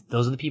 And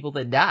those are the people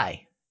that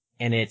die.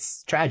 And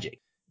it's tragic,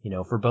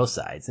 for both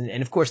sides.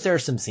 And of course, there are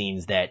some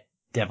scenes that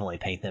definitely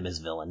paint them as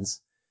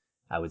villains,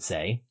 I would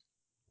say.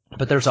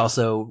 But there's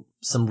also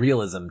some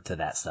realism to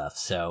that stuff.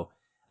 So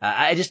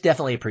I just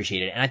definitely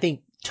appreciate it. And I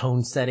think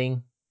tone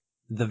setting,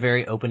 the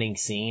very opening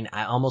scene,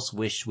 I almost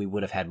wish we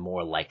would have had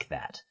more like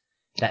that.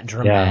 That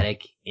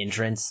dramatic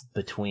entrance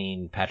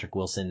between Patrick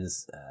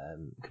Wilson's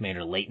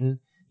Commander Layton,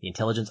 the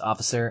intelligence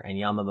officer, and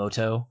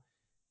Yamamoto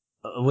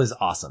was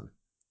awesome.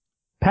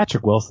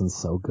 Patrick Wilson's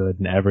so good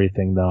in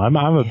everything, though. I'm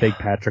a big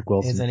Patrick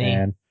Wilson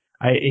fan.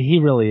 He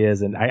really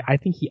is, and I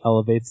think he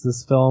elevates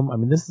this film. I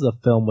mean, this is a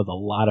film with a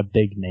lot of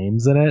big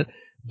names in it,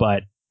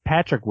 but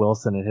Patrick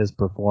Wilson and his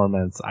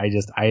performance,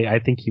 I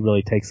think he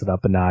really takes it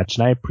up a notch,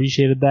 and I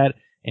appreciated that.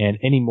 And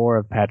any more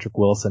of Patrick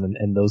Wilson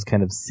and those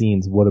kind of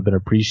scenes would have been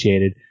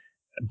appreciated.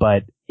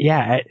 But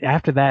yeah,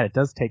 after that, it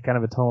does take kind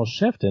of a tonal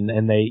shift, and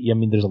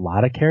there's a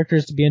lot of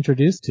characters to be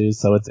introduced to,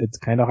 so it's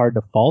kind of hard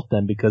to fault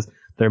them because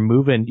they're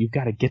moving. You've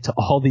got to get to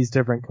all these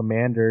different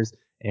commanders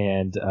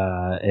and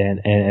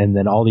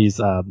then all these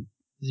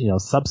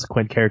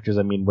subsequent characters.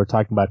 I mean, we're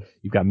talking about,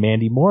 you've got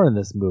Mandy Moore in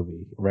this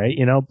movie, right?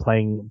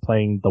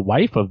 Playing the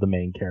wife of the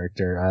main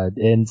character,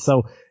 and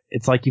so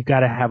it's like you've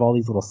got to have all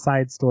these little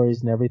side stories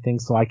and everything.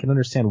 So I can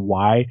understand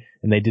why,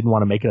 and they didn't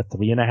want to make it a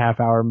 3.5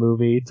 hour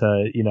movie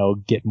to,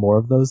 get more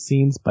of those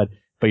scenes. But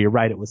you're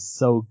right. It was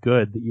so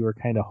good that you were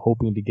kind of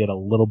hoping to get a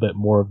little bit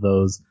more of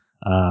those,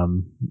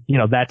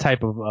 that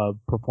type of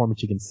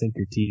performance you can sink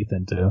your teeth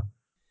into.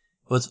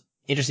 Well, it's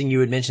interesting you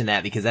would mention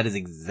that because that is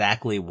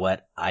exactly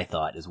what I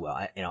thought as well.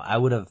 I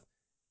would have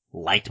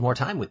liked more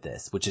time with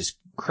this, which is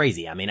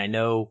crazy. I mean, I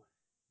know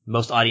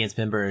most audience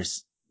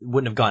members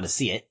wouldn't have gone to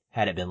see it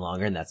had it been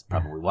longer, and that's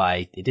probably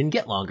why it didn't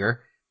get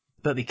longer.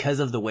 But because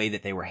of the way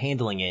that they were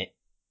handling it,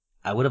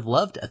 I would have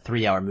loved a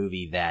 3-hour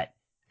movie that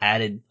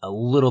added a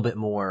little bit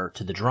more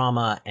to the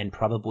drama and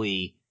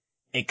probably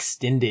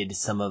extended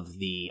some of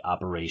the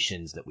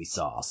operations that we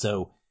saw.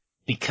 So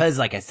because,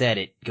 like I said,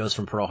 it goes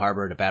from Pearl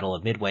Harbor to Battle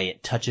of Midway,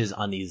 it touches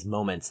on these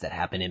moments that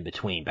happen in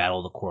between. Battle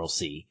of the Coral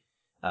Sea,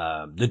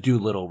 the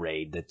Doolittle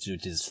raid,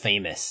 which is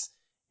famous.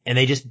 And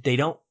they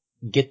don't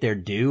get their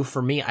due.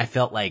 For me, I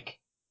felt like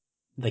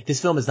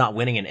this film is not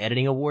winning an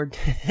editing award.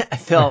 I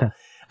felt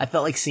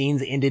like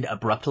scenes ended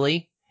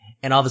abruptly,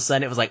 and all of a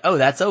sudden it was like, oh,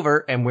 that's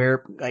over. And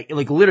we're like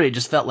literally it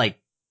just felt like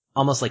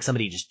almost like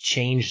somebody just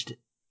changed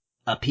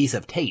a piece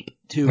of tape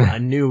to a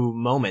new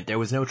moment. There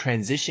was no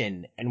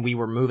transition and we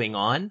were moving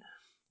on.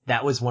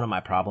 That was one of my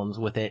problems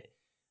with it.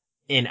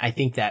 And I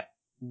think that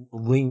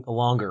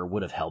longer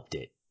would have helped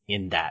it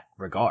in that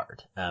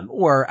regard.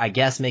 Or I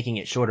guess making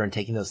it shorter and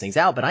taking those things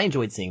out, but I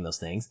enjoyed seeing those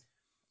things.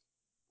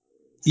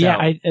 So,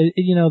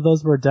 yeah,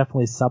 those were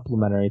definitely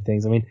supplementary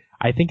things. I mean,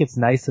 I think it's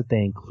nice that they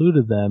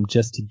included them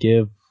just to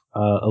give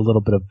a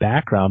little bit of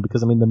background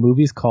because, I mean, the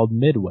movie's called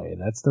Midway.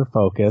 That's their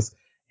focus.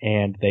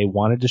 And they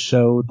wanted to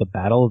show the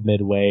Battle of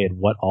Midway and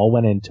what all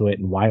went into it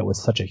and why it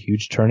was such a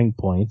huge turning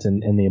point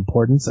and the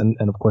importance and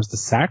of course, the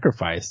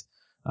sacrifice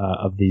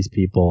of these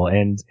people.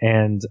 And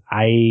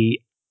I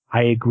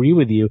agree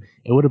with you.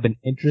 It would have been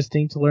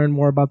interesting to learn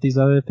more about these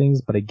other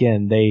things. But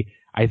again,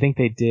 I think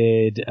they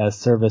did a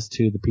service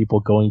to the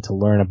people going to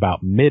learn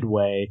about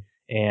Midway,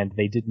 and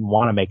they didn't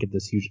want to make it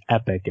this huge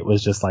epic. It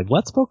was just like,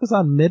 let's focus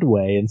on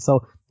Midway. And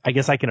so I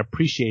guess I can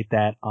appreciate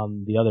that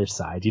on the other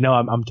side.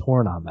 I'm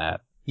torn on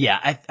that.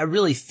 Yeah, I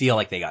really feel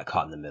like they got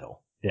caught in the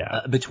middle.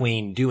 Yeah.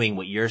 Between doing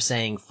what you're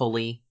saying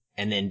fully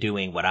and then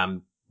doing what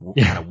I'm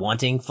kind of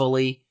wanting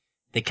fully.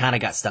 They kind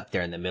of got stuck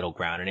there in the middle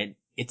ground, and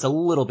it's a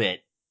little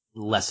bit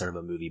lesser of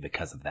a movie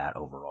because of that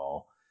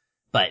overall.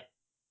 But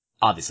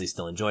obviously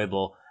still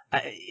enjoyable.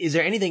 Is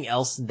there anything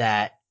else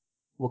that,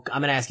 well,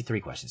 I'm going to ask you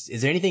 3 questions.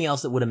 Is there anything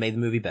else that would have made the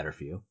movie better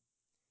for you?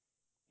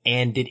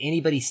 And did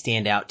anybody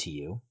stand out to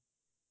you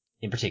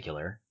in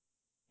particular?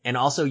 And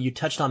also you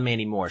touched on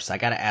Mandy Moore, so I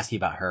got to ask you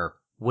about her.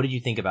 What did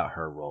you think about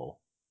her role?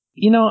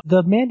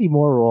 The Mandy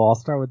Moore role, I'll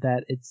start with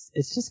that. It's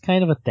just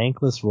kind of a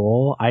thankless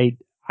role.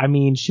 I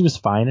mean, she was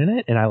fine in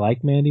it, and I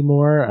like Mandy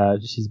Moore.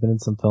 She's been in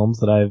some films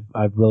that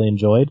I've really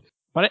enjoyed.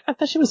 But I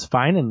thought she was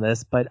fine in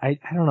this, but I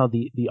don't know,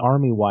 the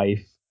army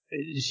wife,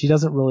 she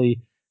didn't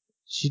really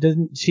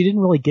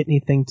get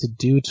anything to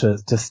do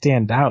to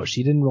stand out.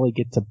 She didn't really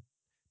get to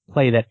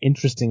play that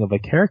interesting of a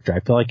character.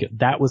 I feel like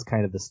that was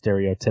kind of the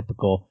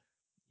stereotypical,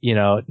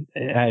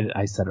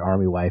 I said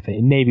army wife,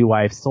 a Navy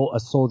wife, a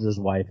soldier's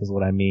wife is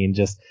what I mean.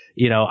 Just,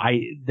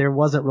 there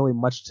wasn't really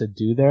much to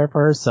do there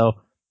for her. So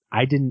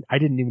I didn't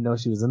even know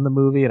she was in the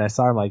movie, and I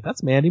saw her, I'm like,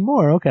 that's Mandy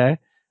Moore, okay.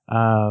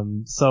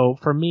 So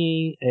for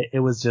me, it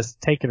was just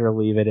take it or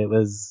leave it. It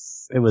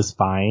was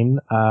fine.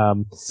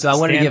 So I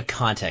wanted to give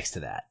context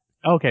to that.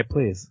 Okay,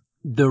 please.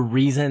 The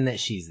reason that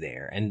she's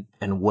there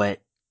and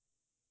what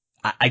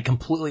I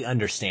completely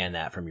understand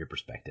that from your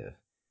perspective,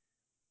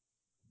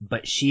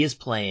 but she is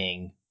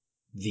playing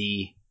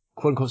the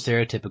quote unquote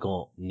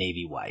stereotypical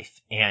Navy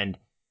wife. And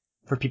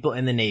for people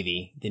in the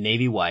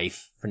Navy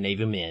wife for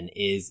Navy men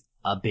is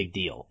a big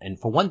deal. And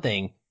for one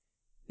thing,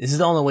 this is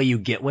the only way you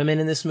get women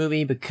in this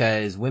movie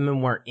because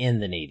women weren't in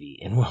the Navy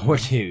in World War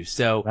II.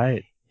 So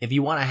right. If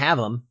you want to have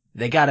them,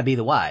 they got to be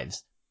the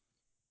wives.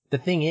 The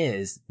thing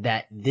is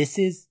that this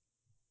is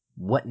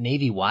what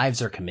Navy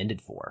wives are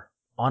commended for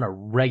on a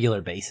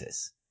regular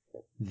basis.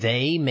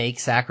 They make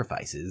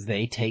sacrifices.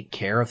 They take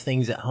care of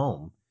things at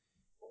home.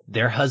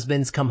 Their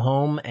husbands come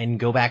home and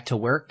go back to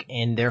work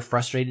and they're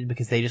frustrated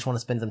because they just want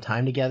to spend some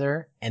time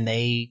together and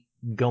they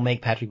go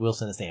make Patrick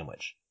Wilson a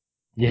sandwich.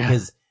 Yeah.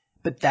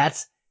 But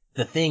that's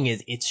the thing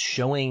is it's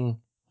showing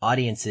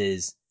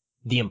audiences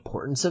the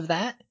importance of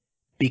that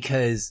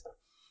because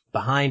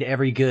behind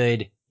every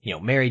good,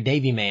 married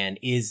Navy man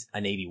is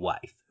a Navy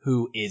wife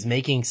who is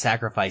making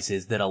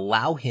sacrifices that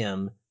allow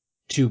him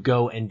to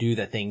go and do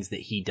the things that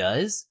he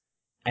does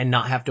and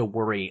not have to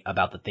worry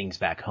about the things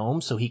back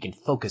home so he can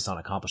focus on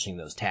accomplishing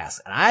those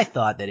tasks. And I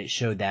thought that it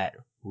showed that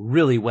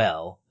really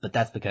well, but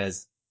that's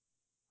because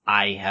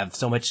I have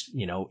so much,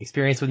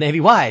 experience with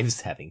Navy wives,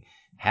 having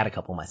had a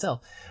couple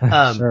myself.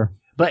 Sure.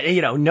 But,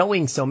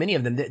 knowing so many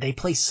of them, they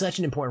play such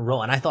an important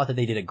role. And I thought that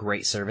they did a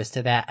great service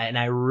to that. And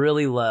I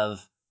really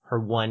love her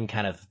one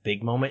kind of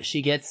big moment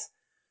she gets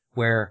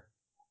where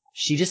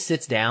she just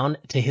sits down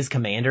to his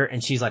commander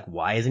and she's like,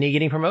 why isn't he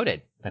getting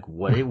promoted? Like,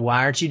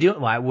 why aren't you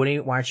doing, why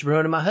aren't you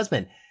promoting my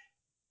husband?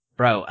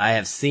 Bro, I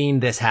have seen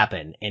this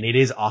happen and it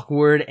is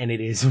awkward and it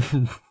is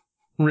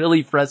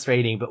really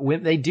frustrating. But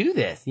when they do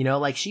this,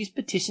 like she's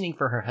petitioning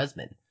for her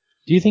husband.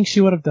 Do you think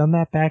she would have done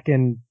that back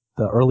in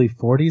the early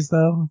 40s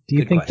though? Do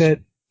you think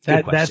question.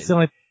 that's the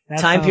only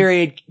time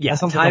period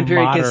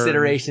modern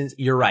considerations?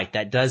 You're right.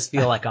 That does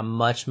feel like a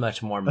much,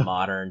 much more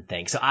modern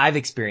thing. So I've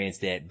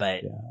experienced it,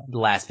 but the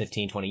last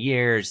 15, 20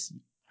 years,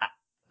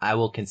 I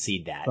will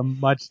concede that. It's a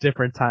much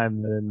different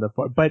time than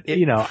but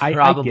I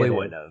probably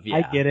would have. Yeah.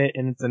 I get it.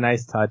 And it's a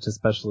nice touch,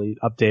 especially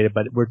updated,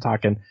 but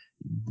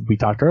we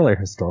talked earlier,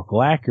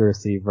 historical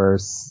accuracy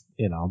versus,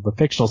 the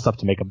fictional stuff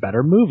to make a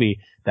better movie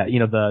that,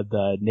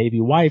 the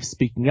Navy wife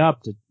speaking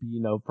up to,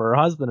 for her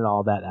husband and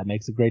all that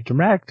makes a great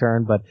dramatic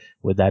turn, but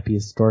would that be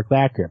historically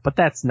accurate? But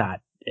it's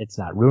not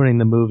ruining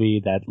the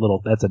movie.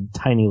 That's a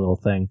tiny little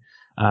thing.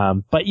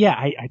 But yeah,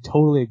 I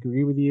totally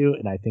agree with you.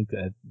 And I think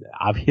that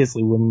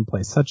obviously women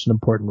play such an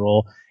important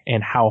role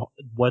and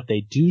what they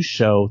do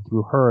show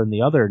through her and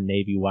the other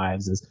Navy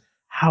wives is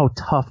how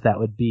tough that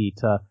would be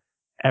to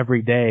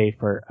every day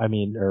or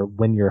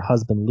when your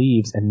husband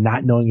leaves and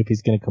not knowing if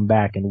he's going to come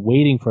back and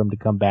waiting for him to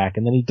come back.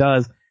 And then he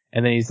does.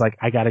 And then he's like,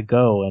 I gotta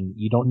go. And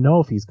you don't know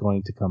if he's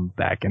going to come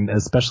back. And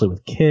especially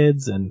with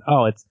kids and,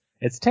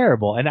 it's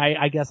terrible. And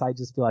I guess I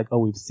just feel like,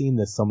 we've seen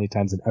this so many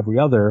times in every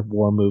other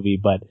war movie,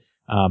 but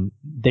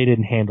they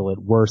didn't handle it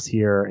worse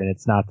here. And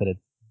it's not that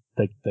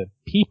the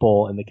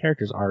people and the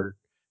characters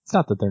it's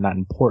not that they're not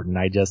important.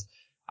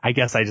 I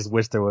guess I just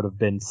wish there would have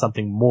been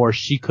something more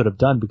she could have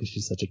done because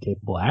she's such a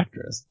capable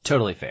actress.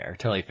 Totally fair.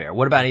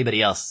 What about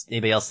anybody else?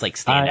 Anybody else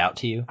stand out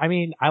to you?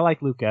 I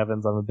like Luke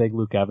Evans. I'm a big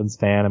Luke Evans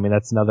fan.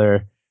 That's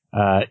another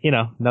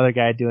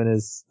guy doing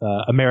his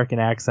American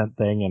accent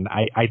thing, and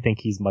I think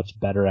he's much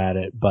better at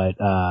it.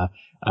 But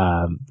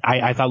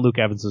I thought Luke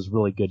Evans was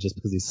really good just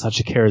because he's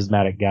such a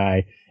charismatic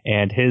guy.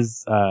 And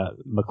his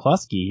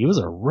McCluskey, he was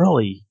a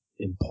really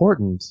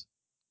important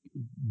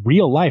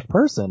real life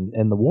person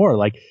in the war.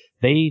 Like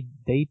they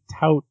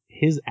tout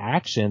his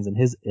actions and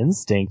his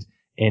instinct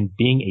and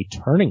being a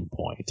turning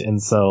point.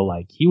 And so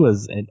like he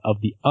was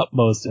of the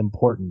utmost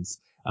importance.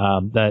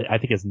 That I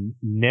think is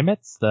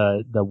Nimitz,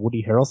 the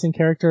Woody Harrelson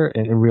character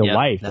in real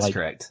life. That's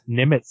correct.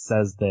 Nimitz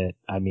says that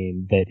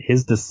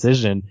his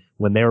decision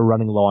when they were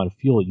running low on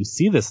fuel, you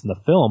see this in the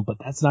film, but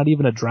that's not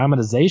even a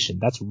dramatization.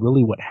 That's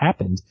really what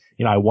happened.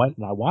 I went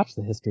and I watched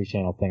the History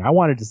Channel thing. I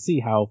wanted to see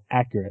how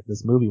accurate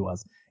this movie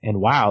was. And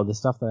wow, the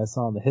stuff that I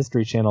saw on the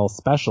History Channel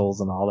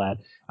specials and all that,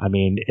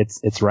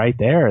 it's right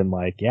there. And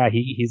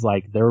he's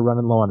like, they were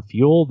running low on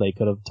fuel. They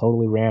could have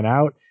totally ran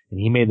out. And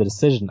he made the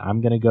decision,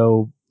 I'm going to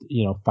go,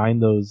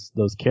 find those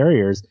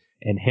carriers,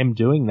 and him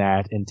doing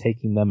that and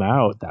taking them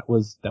out, that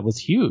was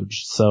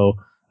huge. So,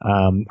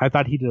 I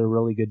thought he did a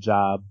really good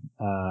job.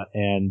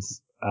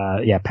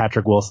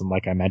 Patrick Wilson,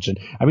 like I mentioned,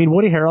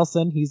 Woody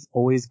Harrelson, he's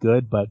always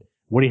good, but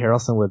Woody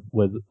Harrelson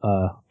with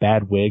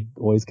bad wig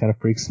always kind of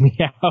freaks me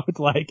out.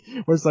 Like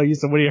we're so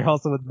used to Woody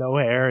Harrelson with no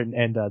hair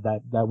and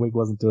that wig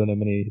wasn't doing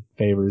him any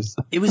favors.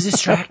 It was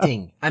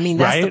distracting. That's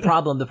right? the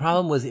problem. The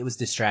problem was it was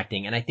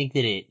distracting. And I think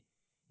that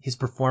his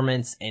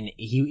performance, and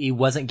he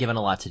wasn't given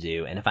a lot to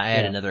do. And if I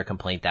had another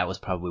complaint, that was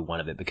probably one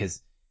of it,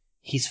 because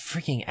he's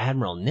freaking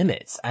Admiral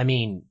Nimitz.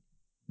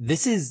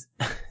 This is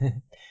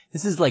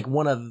This is like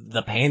one of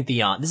the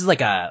pantheon. This is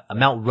like a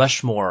Mount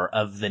Rushmore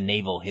of the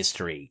naval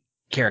history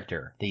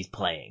character that he's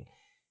playing.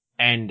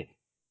 And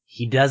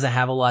he doesn't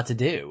have a lot to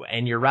do.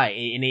 And you're right.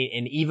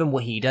 And even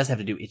what he does have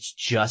to do, it's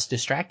just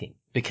distracting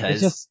because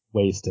it's just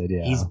wasted.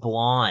 Yeah. He's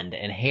blonde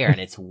and hair and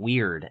it's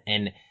weird.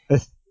 And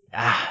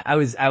I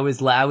was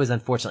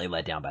unfortunately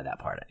let down by that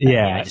part.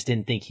 Yeah. I just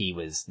didn't think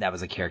that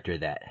was a character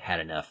that had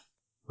enough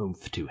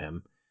oomph to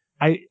him.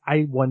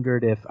 I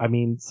wondered if,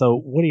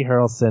 so Woody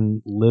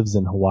Harrelson lives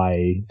in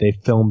Hawaii. They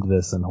filmed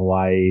this in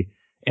Hawaii.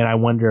 And I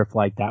wonder if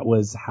like that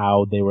was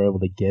how they were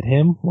able to get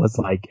him, was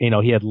like,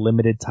 he had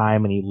limited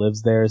time and he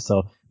lives there.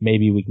 So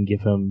maybe we can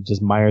give him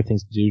just minor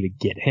things to do to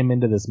get him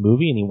into this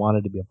movie and he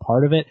wanted to be a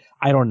part of it.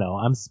 I don't know.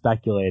 I'm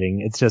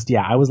speculating. It's just,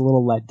 I was a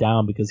little let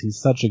down because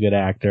he's such a good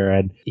actor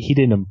and he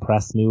didn't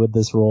impress me with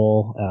this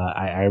role.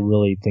 I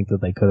really think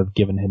that they could have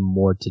given him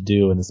more to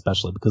do, and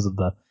especially because of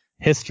the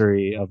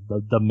history of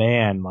the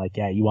man. Like,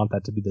 you want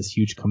that to be this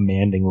huge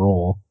commanding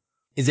role.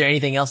 Is there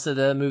anything else that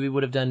the movie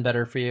would have done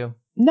better for you?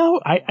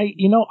 No,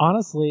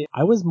 honestly,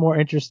 I was more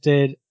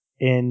interested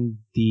in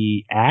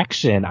the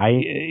action.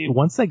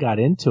 Once I got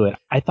into it,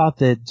 I thought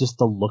that just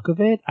the look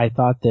of it, I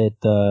thought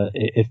that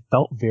it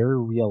felt very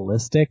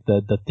realistic.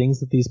 The things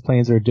that these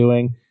planes are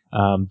doing,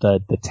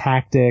 the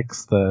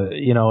tactics,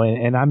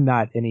 and I'm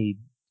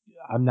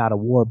not a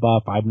war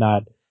buff. I'm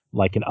not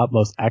like an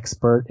utmost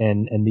expert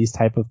in these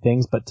type of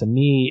things, but to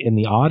me, in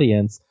the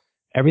audience,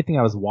 everything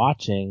I was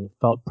watching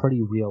felt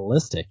pretty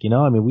realistic.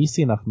 We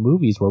see enough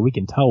movies where we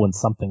can tell when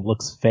something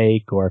looks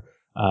fake, or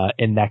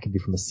and that could be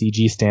from a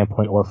CG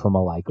standpoint or from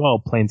a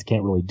planes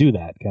can't really do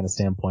that kind of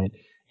standpoint.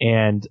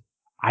 And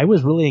I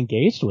was really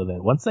engaged with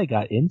it. Once I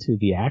got into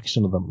the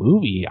action of the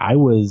movie, I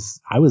was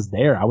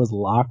there. I was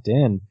locked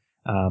in.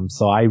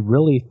 So I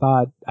really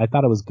thought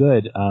it was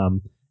good.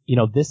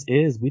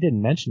 We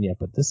didn't mention yet,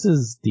 but this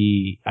is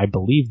I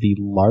believe the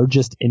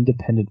largest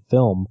independent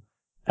film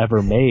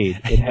ever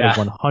made. It had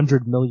a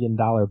 $100 million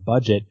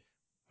budget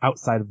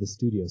outside of the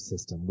studio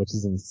system, which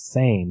is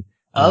insane.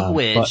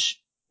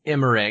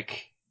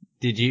 Emmerich,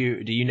 do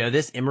you know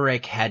this?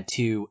 Emmerich had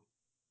to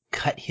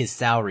cut his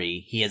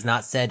salary. He has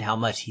not said how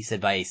much. He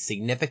said by a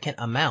significant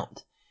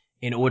amount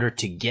in order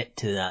to get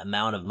to the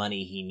amount of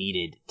money he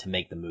needed to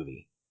make the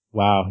movie.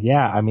 Wow.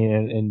 Yeah.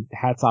 And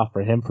hats off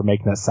for him for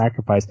making that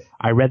sacrifice.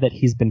 I read that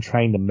he's been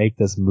trying to make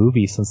this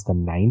movie since the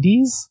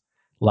 90s.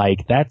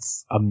 Like,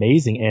 that's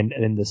amazing.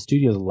 And the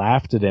studios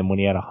laughed at him when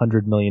he had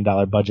 $100 million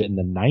budget in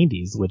the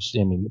 90s, which,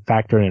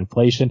 factor in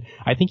inflation.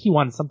 I think he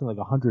wanted something like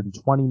 $120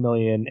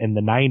 million in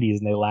the 90s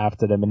and they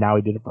laughed at him, and now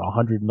he did it for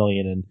 $100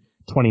 million in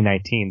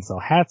 2019. So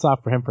hats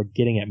off for him for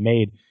getting it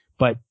made.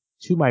 But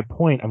to my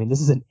point, this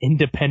is an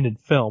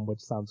independent film, which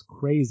sounds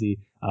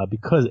crazy,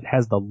 because it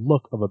has the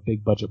look of a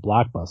big budget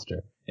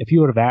blockbuster. If you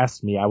would have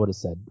asked me, I would have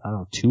said, I don't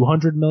know,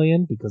 200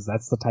 million, because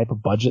that's the type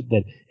of budget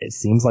that it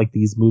seems like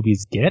these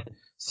movies get.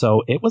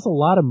 So it was a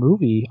lot of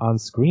movie on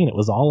screen. It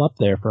was all up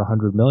there for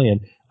 100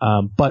 million.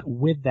 But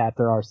with that,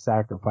 there are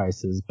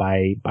sacrifices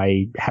by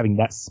having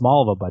that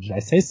small of a budget. I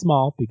say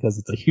small because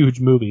it's a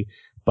huge movie,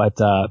 but,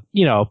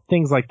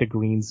 things like the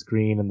green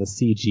screen and the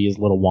CG is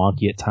a little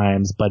wonky at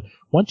times. But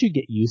once you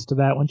get used to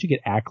that, once you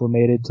get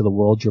acclimated to the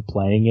world you're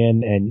playing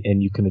in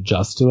and you can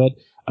adjust to it,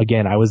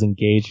 again, I was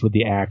engaged with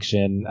the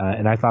action,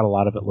 and I thought a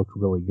lot of it looked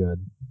really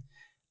good.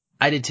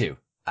 I did too.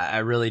 I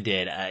really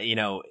did.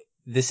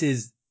 This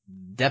is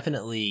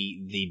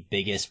definitely the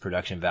biggest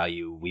production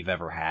value we've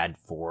ever had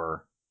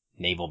for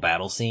naval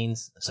battle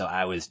scenes. So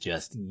I was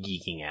just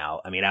geeking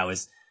out. I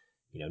was,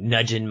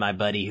 nudging my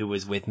buddy who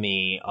was with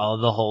me all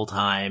the whole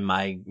time.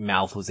 My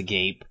mouth was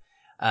agape,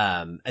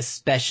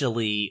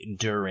 especially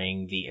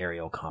during the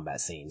aerial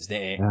combat scenes.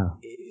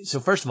 So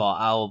first of all,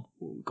 I'll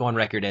go on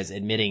record as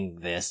admitting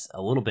this,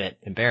 a little bit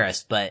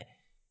embarrassed, but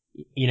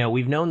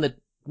we've known that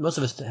most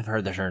of us have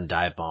heard the term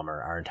dive bomber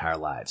our entire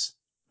lives.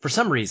 For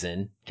some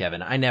reason,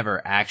 Kevin, I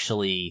never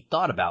actually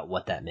thought about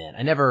what that meant.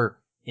 I never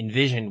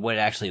envisioned what it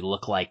actually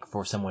looked like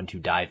for someone to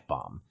dive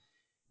bomb.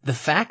 The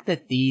fact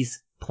that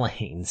these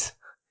planes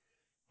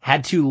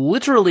had to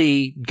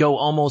literally go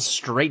almost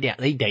straight down,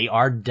 they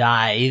are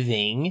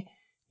diving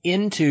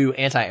into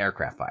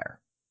anti-aircraft fire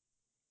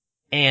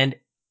and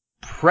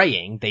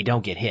praying they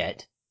don't get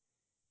hit,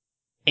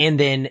 and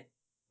then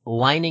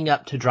lining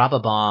up to drop a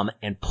bomb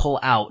and pull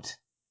out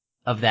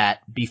of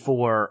that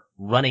before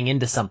running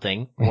into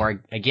something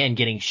or again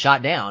getting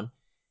shot down.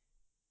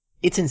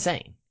 It's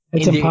insane.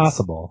 It's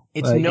impossible.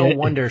 It's no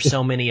wonder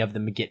so many of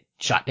them get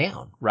shot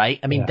down, right?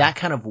 That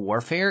kind of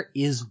warfare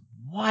is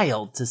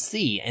wild to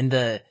see, and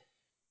the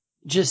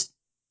just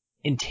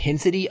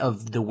intensity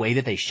of the way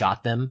that they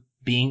shot them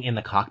being in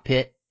the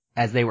cockpit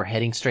as they were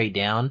heading straight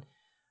down.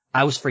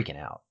 I was freaking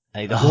out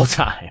the whole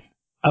time.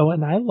 Oh,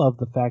 and I love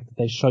the fact that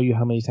they show you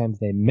how many times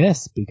they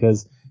miss,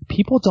 because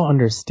people don't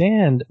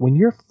understand when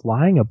you're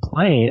flying a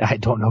plane. I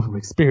don't know from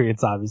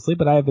experience, obviously,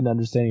 but I have an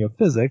understanding of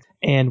physics.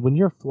 And when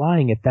you're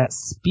flying at that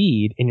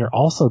speed and you're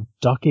also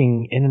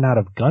ducking in and out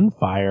of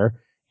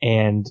gunfire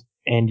and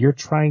you're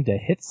trying to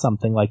hit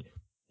something, like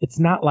it's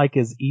not like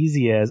as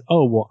easy as,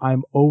 oh, well,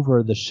 I'm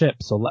over the ship,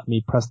 so let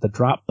me press the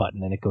drop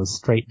button and it goes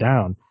straight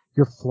down.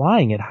 You're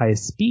flying at high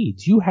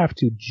speeds. You have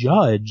to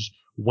judge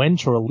when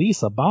to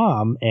release a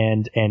bomb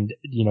and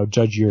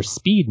judge your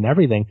speed and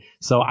everything.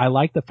 So I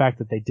like the fact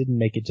that they didn't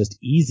make it just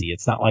easy.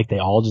 It's not like they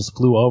all just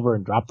flew over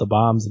and dropped the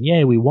bombs and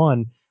yay, we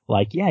won.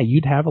 Like, yeah,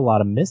 you'd have a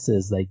lot of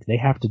misses. Like, they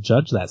have to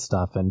judge that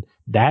stuff. And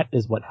that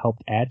is what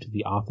helped add to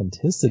the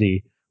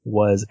authenticity,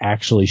 was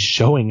actually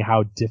showing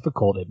how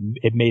difficult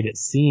it made it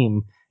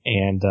seem,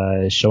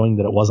 and showing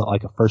that it wasn't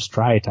like a first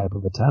try type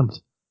of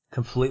attempt.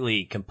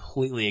 Completely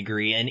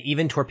agree. And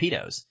even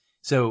torpedoes.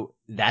 So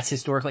that's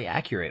historically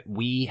accurate.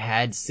 We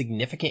had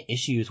significant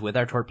issues with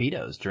our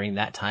torpedoes during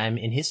that time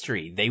in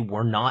history. They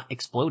were not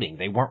exploding.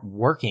 They weren't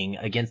working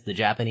against the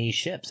Japanese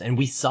ships. And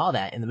we saw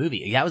that in the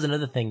movie. That was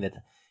another thing that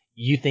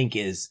you think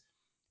is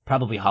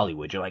probably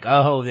Hollywood. You're like,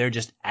 oh, they're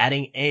just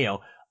adding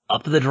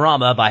up the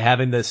drama by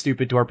having the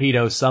stupid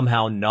torpedo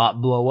somehow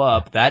not blow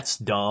up. That's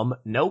dumb.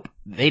 Nope.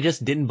 They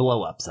just didn't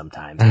blow up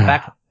sometimes. In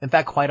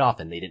fact, quite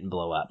often they didn't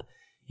blow up.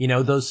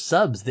 Those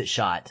subs that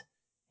shot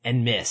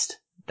and missed,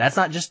 that's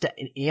not just to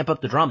amp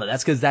up the drama.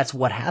 That's because that's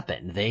what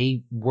happened.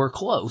 They were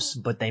close,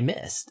 but they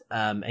missed.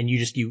 And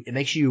it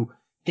makes you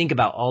think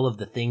about all of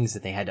the things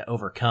that they had to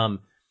overcome.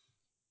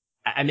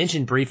 I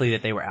mentioned briefly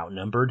that they were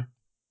outnumbered.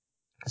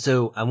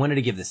 So I wanted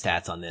to give the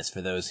stats on this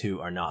for those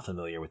who are not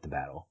familiar with the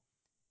battle.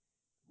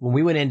 When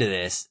we went into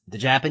this, the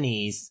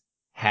Japanese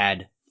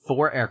had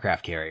 4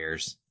 aircraft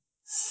carriers,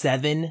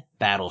 7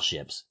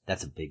 battleships.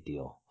 That's a big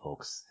deal,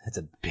 folks. That's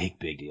a big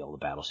deal, the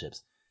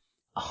battleships.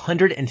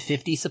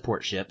 150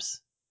 support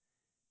ships,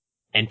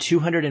 and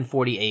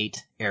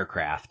 248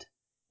 aircraft,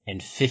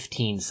 and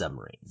 15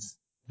 submarines.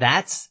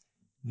 That's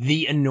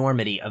the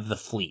enormity of the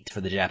fleet for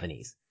the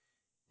Japanese.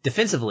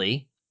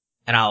 Defensively,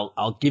 and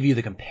I'll give you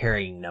the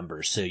comparing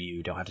numbers so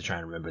you don't have to try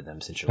and remember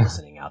them since you're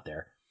listening out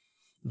there.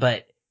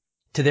 But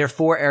to their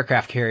 4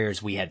 aircraft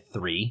carriers, we had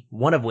 3,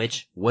 one of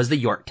which was the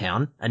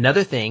Yorktown.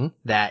 Another thing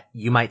that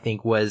you might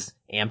think was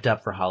amped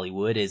up for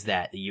Hollywood is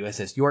that the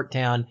USS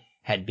Yorktown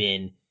had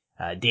been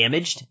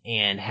damaged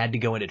and had to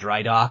go into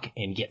dry dock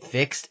and get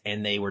fixed.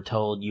 And they were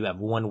told, you have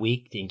 1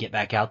 week to get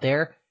back out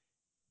there.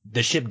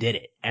 The ship did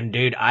it. And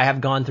dude, I have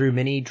gone through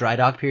many dry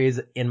dock periods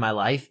in my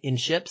life in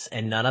ships,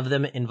 and none of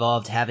them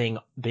involved having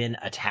been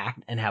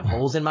attacked and have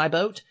holes in my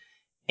boat.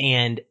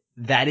 And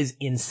that is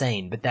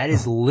insane. But that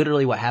is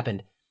literally what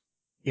happened.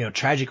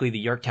 Tragically, the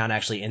Yorktown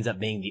actually ends up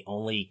being the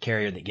only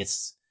carrier that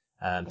gets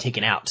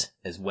taken out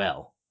as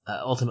well,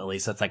 ultimately.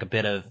 So it's like a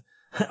bit of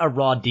a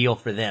raw deal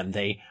for them.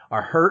 They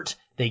are hurt,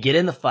 they get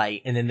in the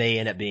fight, and then they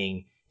end up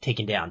being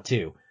taken down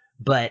too.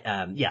 But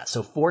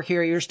so 4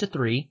 carriers to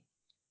 3,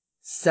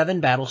 7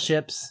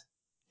 battleships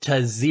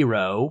to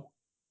 0,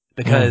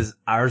 because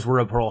ours were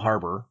at Pearl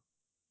Harbor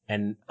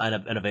and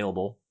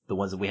unavailable, the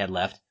ones that we had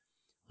left.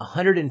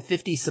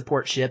 150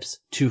 support ships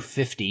to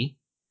 50,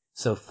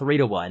 so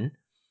 3-1.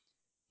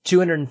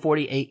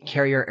 248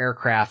 carrier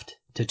aircraft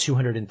to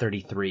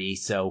 233,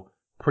 so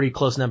pretty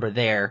close number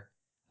there.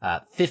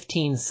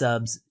 15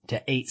 subs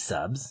to 8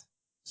 subs,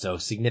 so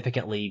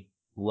significantly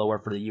lower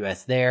for the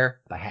U.S. there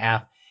by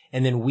half.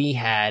 And then we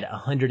had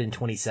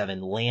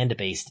 127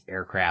 land-based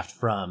aircraft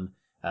from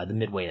the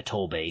Midway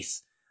Atoll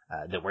base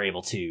that were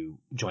able to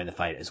join the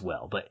fight as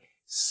well. But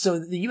so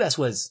the U.S.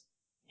 was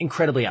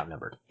incredibly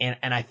outnumbered,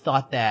 and I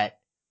thought that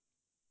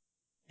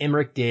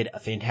Emmerich did a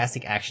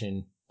fantastic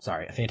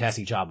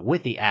job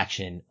with the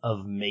action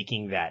of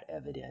making that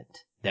evident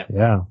that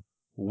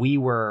we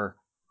were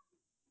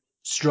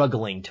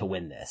struggling to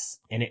win this,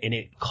 and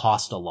it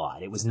cost a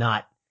lot. It was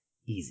not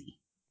easy.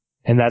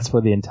 And that's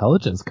where the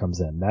intelligence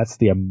comes in. That's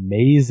the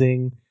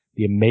amazing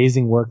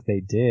work they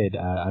did.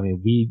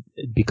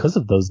 Because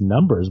of those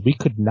numbers, we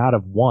could not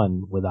have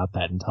won without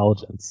that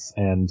intelligence.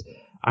 And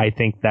I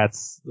think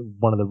that's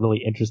one of the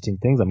really interesting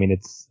things. I mean,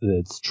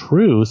 it's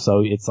true.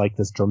 So it's like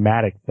this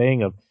dramatic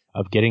thing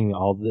of getting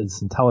all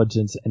this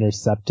intelligence,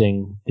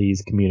 intercepting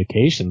these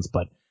communications,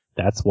 but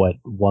that's what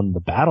won the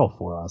battle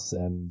for us.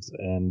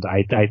 And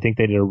I think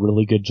they did a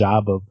really good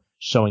job of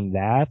showing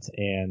that.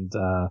 And,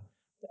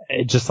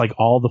 it just like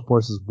all the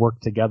forces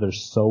worked together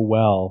so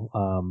well.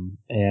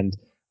 And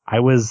I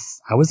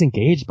was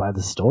engaged by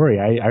the story.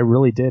 I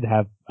really did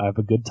have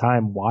a good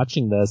time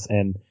watching this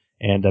and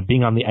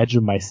being on the edge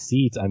of my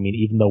seat. I mean,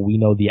 even though we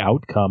know the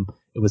outcome,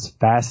 it was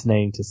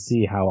fascinating to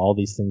see how all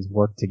these things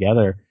work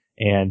together.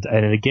 And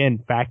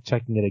again, fact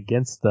checking it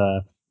against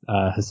the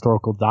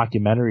historical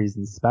documentaries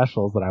and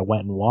specials that I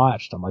went and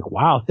watched. I'm like,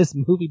 wow, this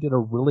movie did a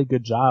really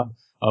good job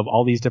of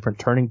all these different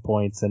turning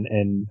points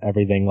and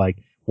everything. Like,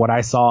 what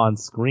I saw on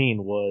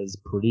screen was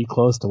pretty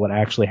close to what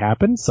actually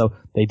happened. So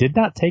they did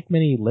not take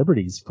many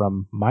liberties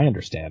from my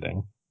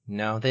understanding.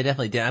 No, they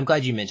definitely did. I'm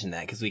glad you mentioned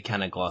that because we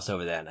kind of glossed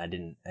over that and I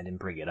didn't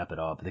bring it up at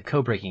all. But the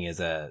code breaking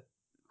is a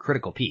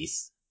critical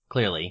piece,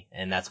 clearly,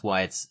 and that's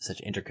why it's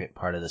such an intricate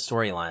part of the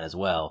storyline as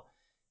well.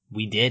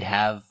 We did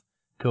have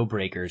code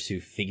breakers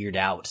who figured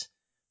out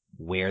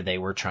where they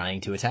were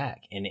trying to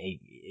attack. And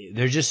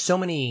there's just so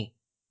many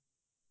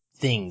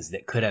things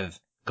that could have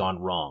gone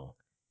wrong.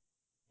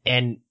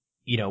 And,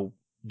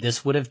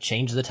 this would have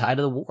changed the tide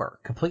of the war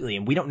completely.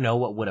 And we don't know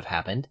what would have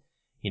happened.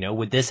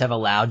 Would this have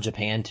allowed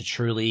Japan to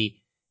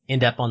truly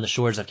end up on the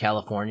shores of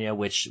California,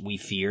 which we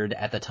feared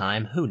at the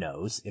time? Who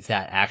knows if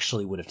that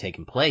actually would have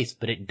taken place,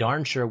 but it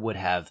darn sure would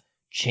have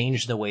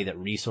changed the way that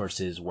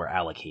resources were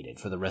allocated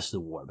for the rest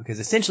of the war. Because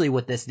essentially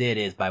what this did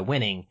is, by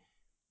winning,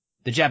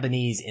 the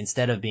Japanese,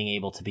 instead of being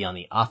able to be on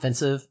the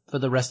offensive for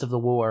the rest of the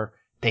war,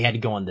 they had to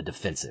go on the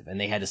defensive, and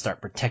they had to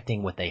start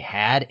protecting what they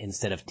had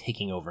instead of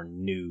taking over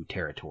new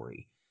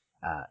territory.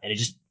 And it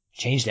just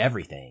changed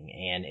everything,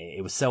 and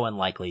it was so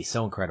unlikely,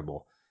 so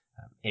incredible.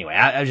 Anyway,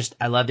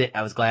 I loved it.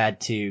 I was glad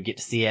to get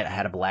to see it. I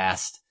had a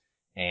blast.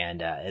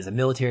 And as a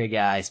military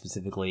guy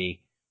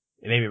specifically,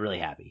 it made me really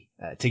happy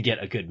to get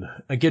a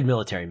good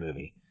military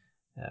movie.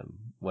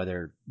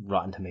 Whether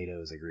Rotten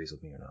Tomatoes agrees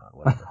with me or not,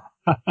 whatever.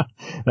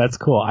 That's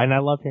cool. And I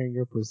love hearing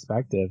your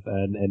perspective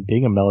and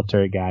being a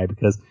military guy,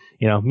 because,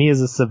 me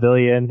as a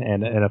civilian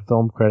and a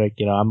film critic,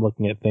 I'm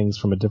looking at things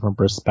from a different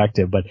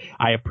perspective, but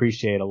I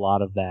appreciate a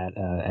lot of that,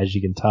 as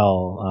you can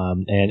tell,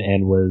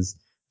 and was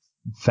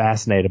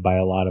fascinated by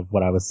a lot of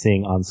what I was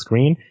seeing on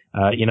screen.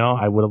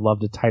 I would have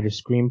loved a tighter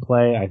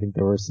screenplay. I think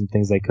there were some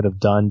things they could have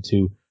done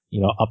to,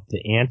 up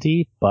the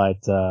ante,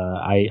 but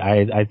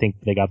I think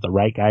they got the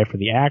right guy for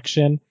the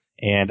action,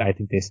 and I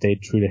think they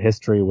stayed true to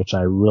history, which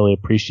I really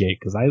appreciate,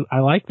 because I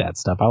like that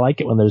stuff. I like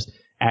it when there's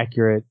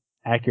accurate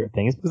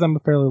things, because I'm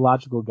a fairly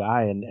logical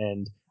guy,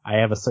 and I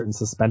have a certain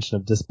suspension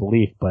of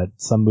disbelief, but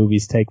some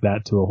movies take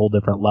that to a whole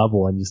different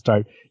level, and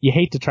you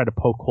hate to try to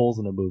poke holes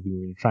in a movie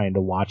when you're trying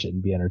to watch it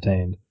and be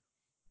entertained.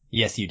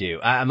 Yes, you do.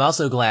 I'm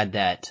also glad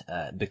that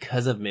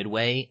because of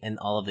Midway and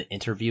all of the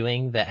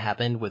interviewing that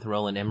happened with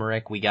Roland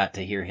Emmerich, we got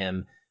to hear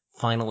him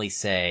finally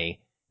say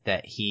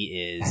that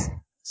he is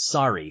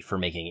sorry for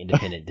making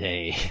Independence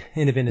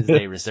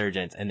Day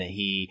Resurgence, and that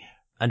he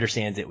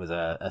understands it was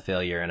a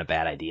failure and a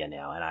bad idea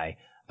now. And I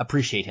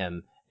appreciate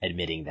him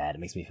admitting that.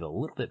 It makes me feel a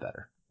little bit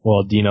better.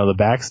 Well, do you know the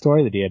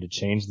backstory that he had to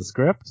change the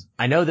script?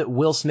 I know that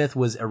Will Smith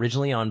was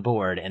originally on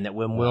board, and that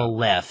when Will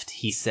left,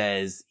 he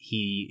says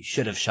he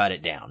should have shut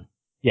it down.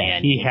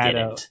 Yeah, he had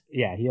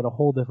a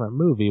whole different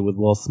movie with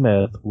Will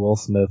Smith. Will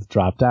Smith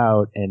dropped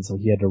out, and so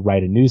he had to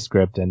write a new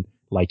script. And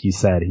like you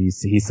said, he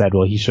said,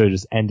 well, he should have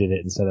just ended it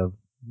instead of,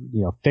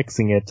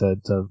 fixing it to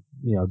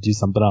do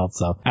something else.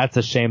 So that's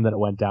a shame that it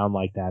went down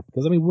like that,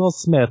 because Will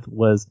Smith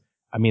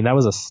that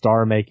was a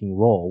star-making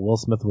role. Will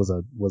Smith was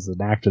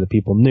an actor that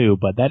people knew,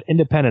 but that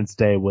Independence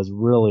Day was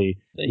really,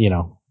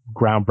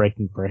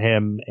 groundbreaking for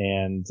him,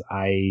 and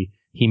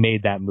he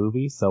made that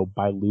movie, so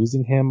by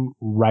losing him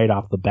right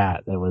off the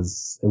bat, it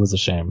was a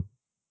shame.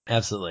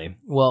 Absolutely.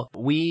 Well,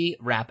 we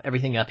wrap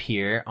everything up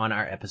here on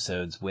our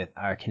episodes with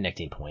our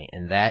connecting point,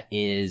 and that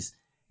is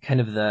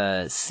kind of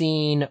the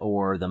scene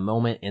or the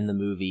moment in the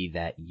movie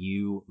that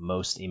you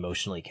most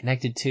emotionally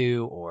connected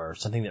to, or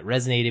something that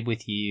resonated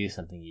with you,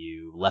 something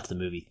you left the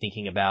movie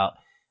thinking about.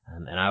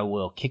 And I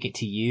will kick it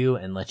to you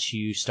and let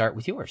you start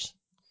with yours.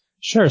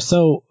 Sure.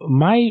 So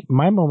my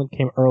moment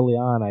came early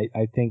on.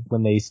 I think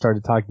when they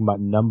started talking about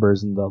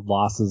numbers and the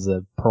losses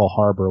at Pearl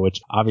Harbor,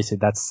 which obviously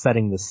that's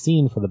setting the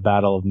scene for the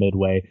Battle of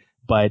Midway.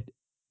 But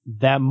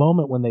that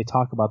moment when they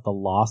talk about the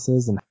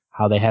losses and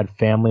how they had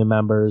family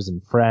members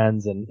and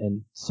friends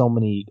and so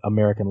many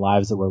American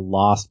lives that were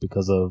lost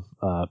because of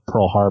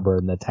Pearl Harbor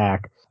and the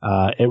attack,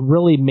 it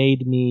really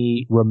made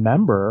me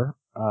remember,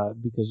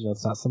 because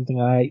it's not something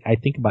I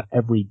think about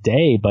every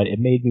day, but it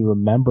made me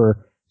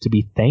remember to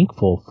be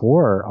thankful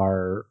for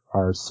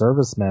our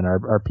servicemen,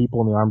 our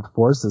people in the armed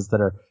forces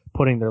that are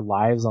putting their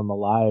lives on the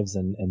lives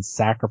and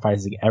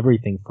sacrificing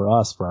everything for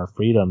us, for our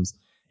freedoms.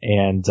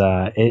 And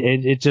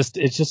it's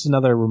just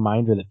another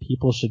reminder that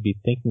people should be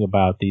thinking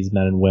about these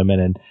men and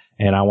women.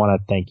 And I want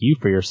to thank you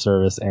for your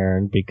service,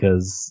 Aaron,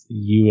 because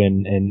you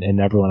and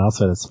everyone else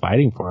that's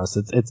fighting for us,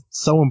 it's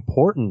so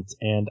important.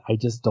 And I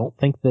just don't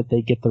think that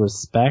they get the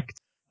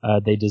respect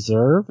they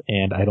deserve,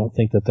 and I don't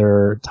think that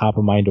they're top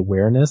of mind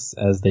awareness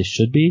as they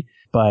should be.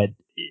 But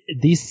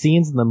these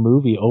scenes in the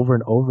movie over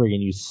and over again,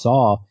 you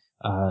saw,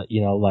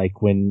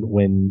 like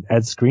when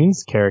Ed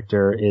Skrein's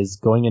character is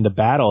going into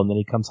battle, and then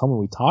he comes home, and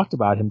we talked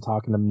about him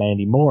talking to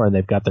Mandy Moore, and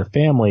they've got their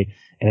family,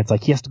 and it's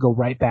like he has to go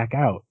right back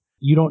out.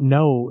 You don't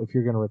know if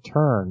you're going to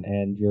return,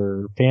 and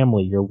your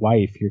family, your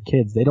wife, your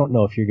kids, they don't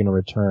know if you're going to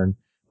return,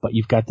 but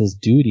you've got this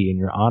duty, and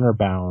you're honor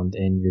bound,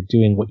 and you're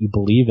doing what you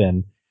believe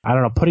in. I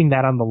don't know, putting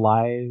that on the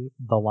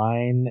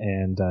line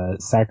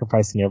and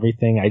sacrificing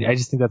everything, I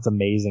just think that's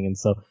amazing. And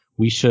so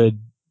we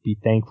should be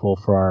thankful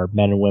for our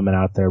men and women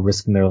out there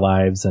risking their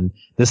lives. And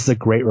this is a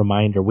great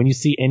reminder. When you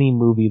see any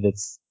movie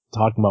that's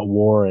talking about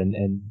war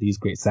and these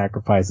great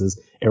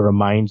sacrifices, it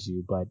reminds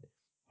you. But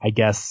I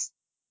guess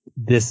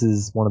this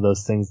is one of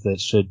those things that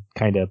should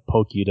kind of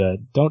poke you to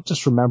don't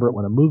just remember it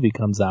when a movie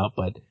comes out,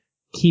 but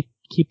keep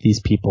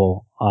these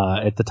people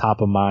at the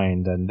top of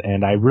mind.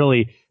 And I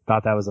really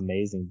thought that was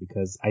amazing,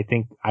 because I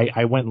think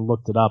I went and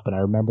looked it up, and I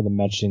remember them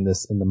mentioning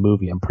this in the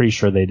movie. I'm pretty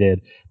sure they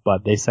did,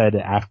 but they said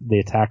after the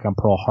attack on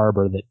Pearl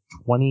Harbor that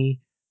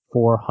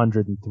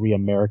 2,403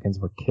 Americans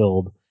were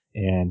killed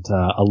and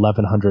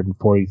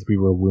 1,143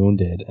 were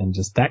wounded, and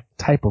just that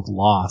type of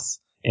loss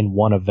in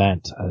one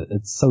event,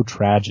 it's so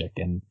tragic,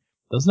 and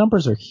those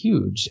numbers are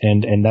huge,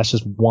 and that's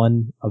just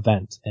one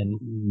event, and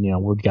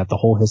we've got the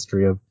whole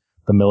history of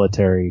the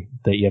military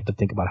that you have to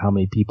think about how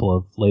many people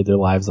have laid their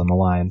lives on the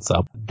line.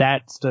 So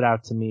that stood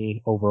out to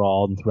me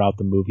overall and throughout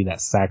the movie,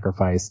 that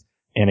sacrifice.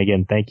 And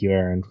again, thank you,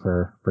 Aaron,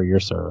 for your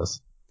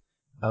service.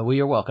 Well,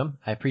 you're welcome.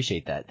 I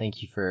appreciate that.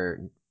 Thank you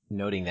for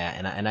noting that,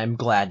 and I'm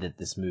glad that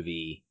this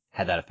movie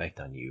had that effect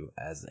on you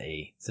as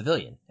a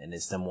civilian and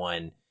as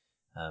someone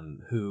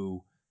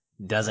who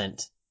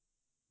doesn't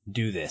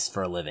do this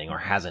for a living or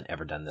hasn't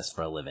ever done this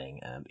for a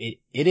living.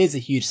 It is a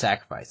huge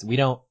sacrifice.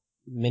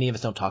 Many of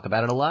us don't talk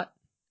about it a lot,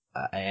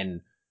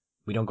 and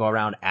we don't go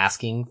around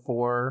asking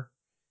for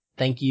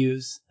thank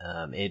yous.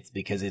 It's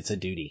because it's a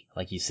duty.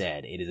 Like you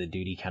said, it is a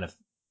duty kind of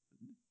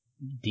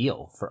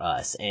deal for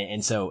us.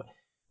 And so,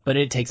 but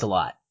it takes a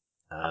lot.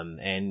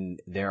 And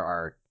there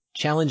are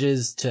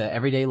challenges to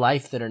everyday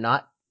life that are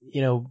not,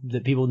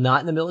 the people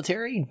not in the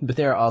military, but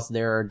there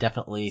are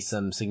definitely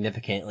some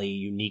significantly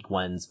unique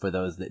ones for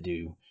those that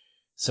do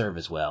serve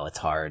as well. It's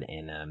hard.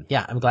 And,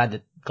 I'm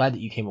glad that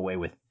you came away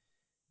with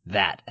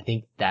that. I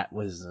think that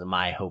was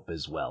my hope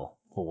as well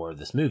for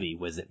this movie,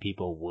 was that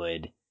people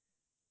would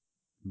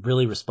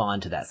really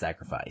respond to that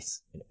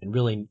sacrifice and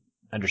really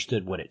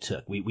understood what it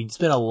took. We'd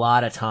spent a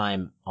lot of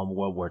time on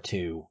World War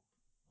II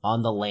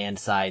on the land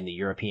side in the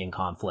European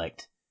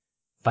conflict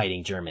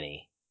fighting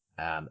Germany.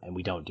 And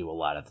we don't do a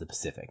lot of the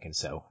Pacific. And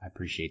so I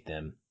appreciate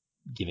them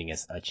giving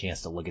us a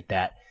chance to look at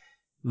that.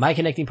 My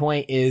connecting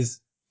point is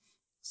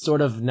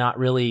sort of not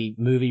really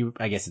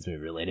I guess it's movie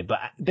related, but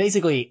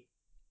basically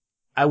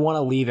I want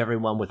to leave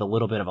everyone with a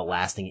little bit of a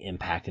lasting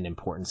impact and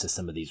importance to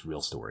some of these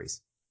real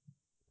stories.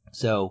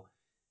 So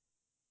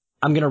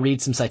I'm going to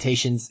read some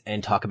citations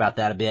and talk about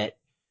that a bit.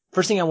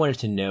 First thing I wanted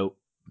to note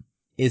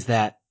is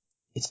that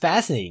it's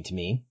fascinating to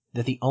me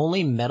that the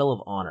only Medal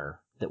of Honor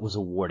that was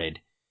awarded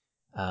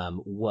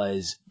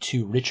was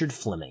to Richard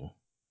Fleming,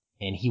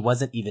 and he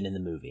wasn't even in the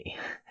movie.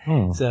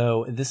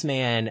 So this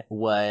man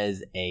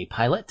was a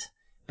pilot,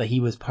 but he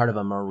was part of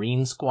a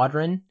Marine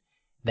squadron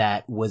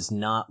that was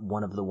not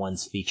one of the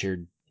ones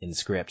featured in the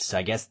script. So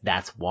I guess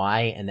that's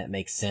why, and that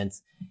makes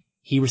sense.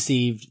 He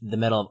received the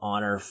Medal of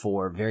Honor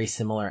for very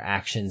similar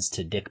actions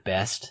to Dick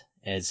Best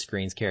as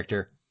Screen's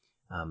character,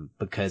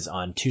 because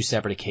on two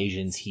separate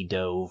occasions he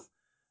dove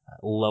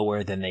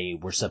lower than they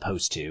were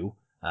supposed to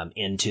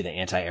into the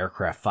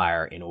anti-aircraft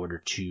fire in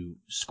order to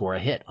score a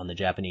hit on the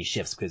Japanese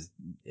ships, because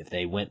if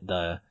they went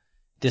the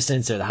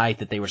distance or the height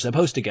that they were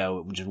supposed to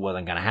go, it just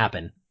wasn't going to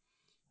happen.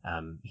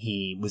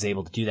 He was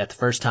able to do that the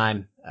first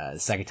time. The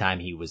second time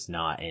he was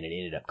not, and it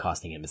ended up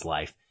costing him his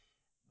life.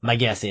 My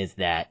guess is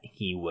that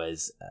he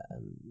was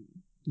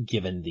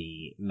given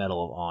the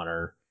Medal of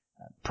Honor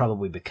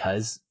probably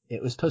because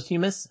it was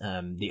posthumous.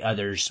 The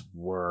others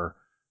were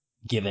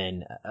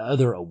given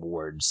other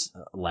awards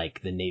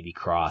like the Navy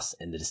Cross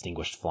and the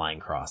Distinguished Flying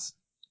Cross.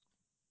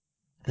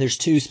 There's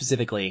two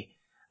specifically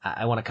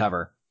I want to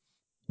cover.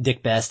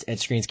 Dick Best, Ed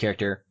Screen's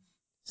character.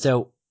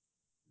 So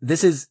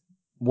this is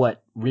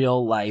what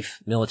real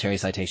life military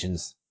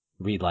citations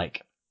read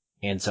like.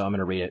 And so I'm going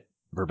to read it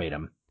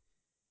verbatim.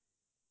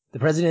 The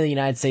President of the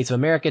United States of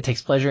America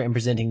takes pleasure in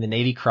presenting the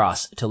Navy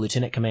Cross to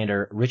Lieutenant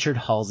Commander Richard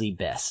Halsey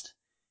Best,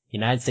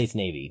 United States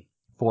Navy,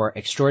 for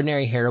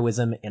extraordinary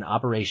heroism in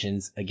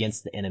operations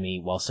against the enemy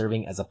while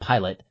serving as a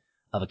pilot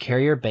of a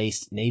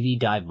carrier-based Navy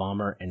dive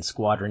bomber and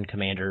squadron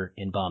commander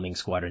in Bombing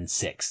Squadron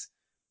 6,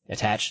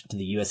 attached to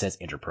the USS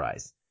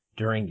Enterprise,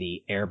 during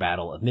the air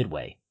battle of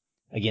Midway,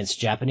 against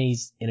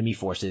Japanese enemy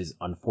forces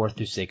on 4th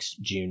through 6th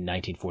June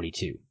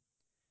 1942.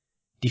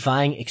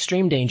 Defying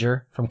extreme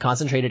danger from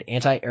concentrated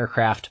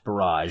anti-aircraft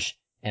barrage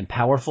and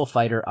powerful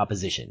fighter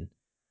opposition,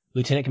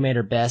 Lieutenant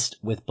Commander Best,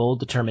 with bold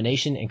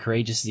determination and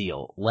courageous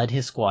zeal, led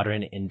his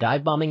squadron in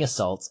dive-bombing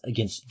assaults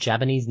against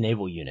Japanese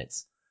naval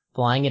units,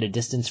 flying at a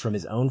distance from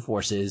his own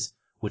forces,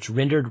 which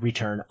rendered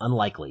return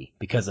unlikely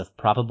because of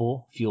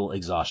probable fuel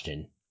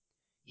exhaustion.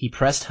 He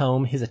pressed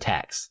home his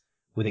attacks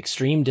with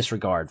extreme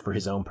disregard for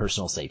his own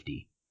personal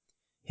safety.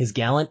 His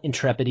gallant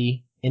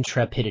intrepidity,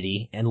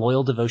 and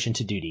loyal devotion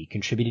to duty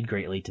contributed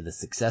greatly to the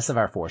success of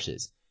our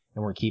forces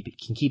and were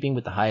in keeping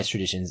with the highest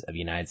traditions of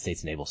United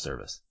States naval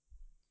service.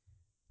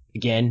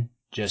 Again,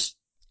 just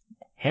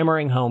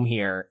hammering home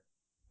here,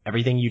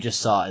 everything you just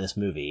saw in this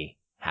movie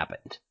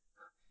happened.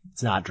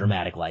 It's not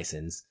dramatic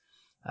license.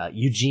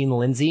 Eugene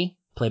Lindsay,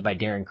 played by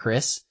Darren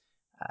Criss,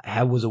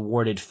 was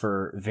awarded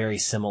for very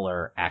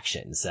similar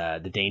actions.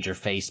 The danger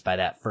faced by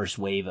that first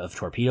wave of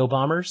torpedo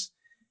bombers,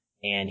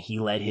 and he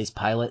led his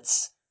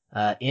pilots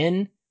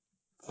in.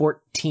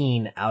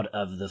 14 out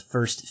of the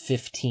first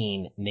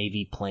 15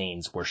 Navy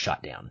planes were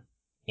shot down,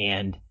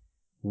 and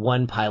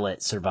one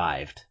pilot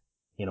survived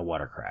in a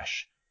water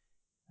crash.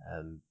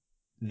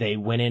 They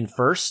went in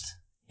first,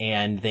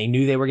 and they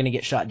knew they were going to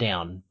get shot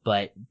down,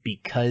 but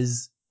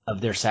because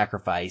of their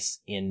sacrifice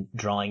in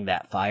drawing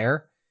that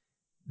fire,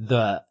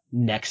 the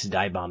next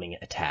dive bombing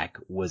attack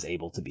was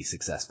able to be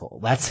successful.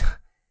 That's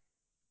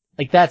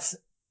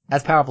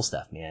That's powerful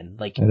stuff, man.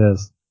 Like, it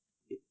is.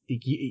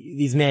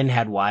 These men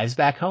had wives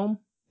back home.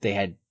 They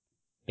had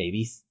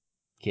babies,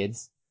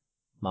 kids,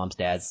 moms,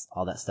 dads,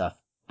 all that stuff.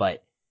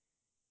 But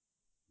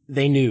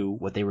they knew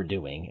what they were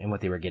doing and what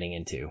they were getting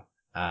into.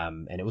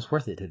 And it was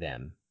worth it to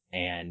them.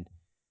 And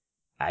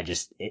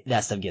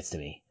that stuff gets to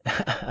me.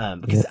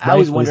 Because I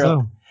always wonder,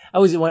 so.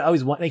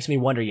 always makes me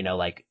wonder,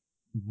 like,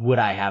 would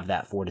I have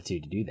that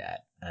fortitude to do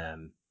that?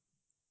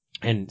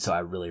 And so I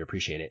really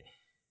appreciate it.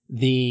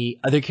 The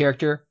other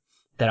character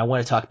that I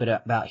want to talk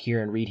about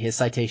here and read his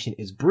citation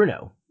is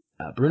Bruno.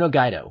 Bruno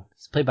Gaido.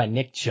 He's played by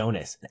Nick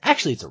Jonas.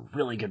 Actually, it's a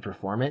really good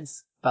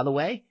performance, by the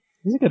way.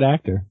 He's a good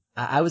actor.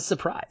 I was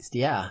surprised.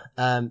 Yeah.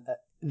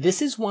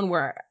 This is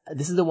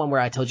the one where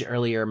I told you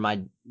earlier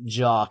my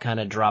jaw kind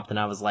of dropped and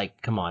I was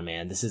like, come on,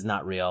 man, this is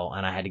not real.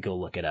 And I had to go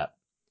look it up.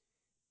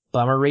 But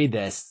I'm going to read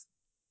this.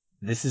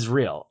 This is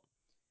real.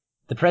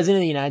 The President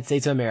of the United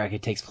States of America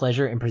takes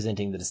pleasure in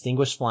presenting the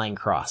Distinguished Flying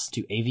Cross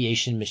to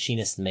Aviation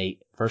Machinist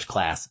Mate First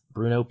Class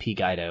Bruno P.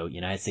 Gaido,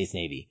 United States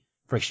Navy,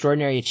 for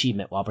extraordinary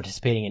achievement while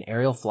participating in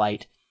aerial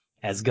flight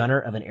as gunner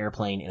of an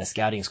airplane in a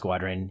scouting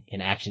squadron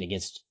in action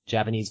against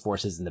Japanese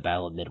forces in the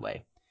Battle of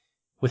Midway.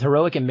 With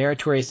heroic and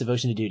meritorious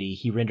devotion to duty,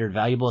 he rendered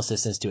valuable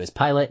assistance to his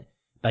pilot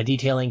by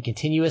detailing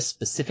continuous,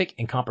 specific,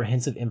 and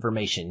comprehensive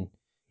information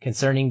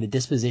concerning the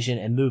disposition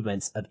and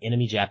movements of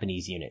enemy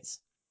Japanese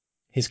units.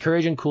 His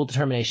courage and cool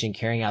determination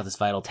carrying out this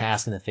vital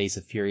task in the face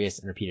of furious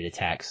and repeated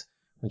attacks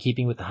were in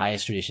keeping with the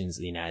highest traditions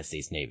of the United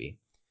States Navy.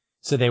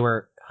 So they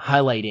were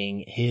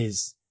highlighting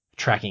his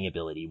tracking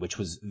ability, which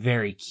was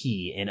very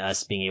key in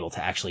us being able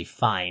to actually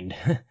find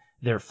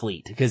their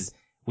fleet, because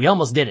we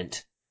almost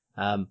didn't,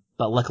 but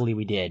luckily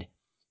we did.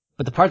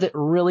 But the part that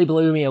really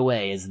blew me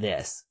away is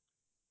this.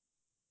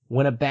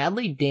 When a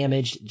badly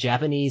damaged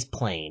Japanese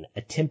plane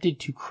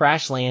attempted to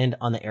crash land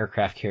on the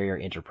aircraft carrier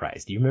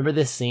Enterprise, do you remember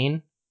this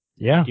scene?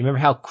 Yeah. Do you remember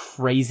how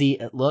crazy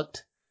it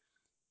looked?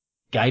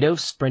 Gaido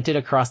sprinted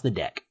across the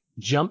deck,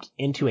 jumped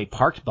into a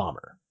parked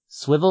bomber,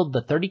 swiveled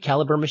the .30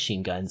 caliber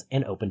machine guns,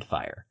 and opened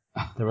fire.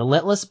 The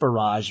relentless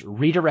barrage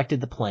redirected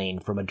the plane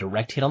from a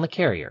direct hit on the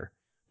carrier,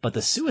 but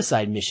the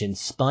suicide mission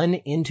spun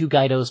into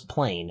Gaido's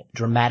plane,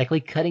 dramatically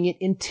cutting it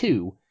in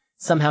two,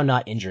 somehow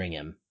not injuring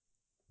him.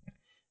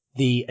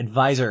 The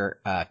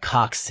advisor,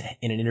 Cox,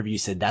 in an interview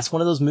said that's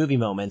one of those movie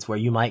moments where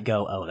you might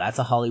go, oh, that's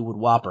a Hollywood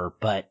whopper,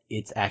 but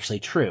it's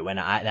actually true. And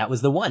that was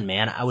the one,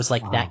 man. I was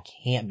like, wow, that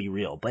can't be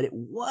real, but it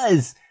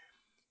was.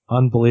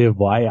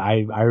 Unbelievable.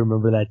 I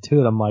remember that too.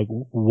 And I'm like,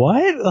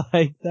 what?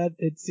 Like that,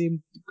 it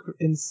seemed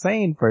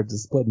insane for it to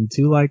split in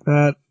two like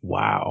that.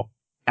 Wow.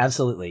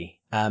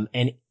 Absolutely.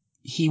 And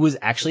he was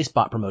actually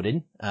spot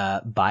promoted,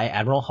 by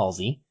Admiral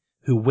Halsey,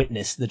 who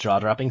witnessed the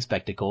jaw-dropping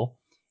spectacle.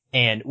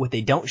 And what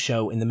they don't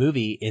show in the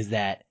movie is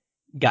that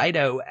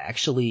Gaido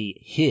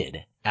actually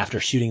hid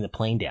after shooting the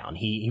plane down.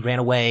 He ran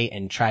away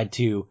and tried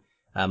to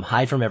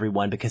hide from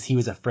everyone because he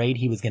was afraid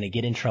he was going to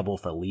get in trouble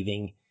for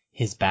leaving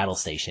his battle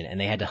station, and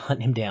they had to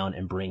hunt him down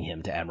and bring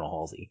him to Admiral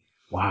Halsey.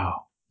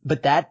 Wow.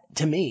 But that,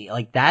 to me,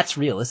 like, that's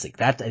realistic.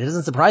 It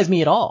doesn't surprise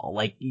me at all.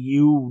 Like,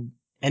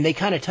 and they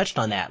kind of touched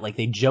on that. Like,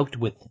 they joked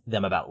with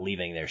them about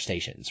leaving their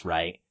stations,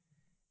 right?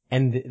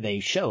 And they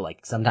show,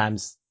 like,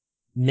 sometimes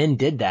men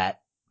did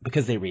that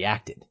because they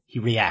reacted. He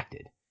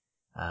reacted.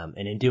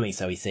 And in doing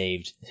so, he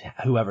saved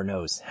whoever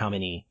knows how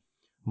many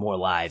more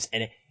lives.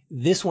 And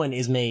this one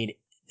is made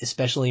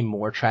especially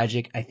more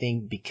tragic, I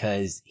think,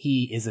 because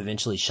he is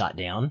eventually shot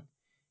down.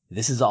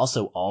 This is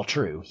also all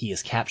true. He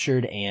is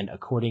captured, and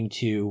according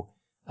to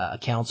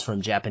accounts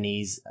from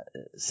Japanese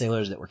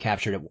sailors that were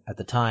captured at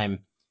the time,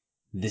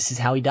 this is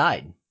how he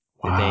died.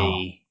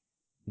 Wow.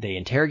 They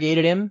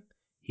interrogated him.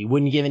 He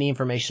wouldn't give any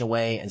information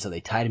away, and so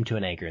they tied him to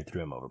an anchor and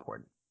threw him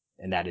overboard.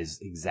 And that is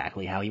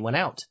exactly how he went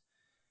out.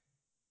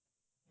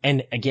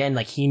 And again,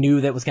 like, he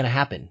knew that was going to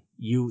happen.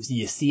 You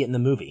see it in the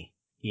movie,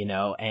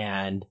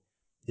 and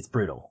it's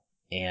brutal,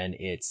 and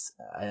it's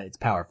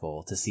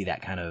powerful to see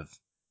that kind of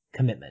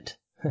commitment.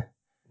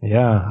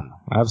 Yeah,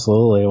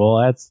 absolutely. Well,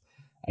 that's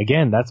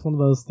one of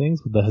those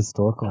things with the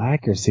historical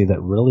accuracy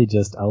that really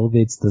just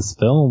elevates this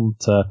film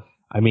to,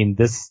 I mean,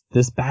 this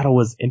battle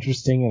was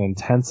interesting and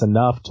intense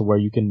enough to where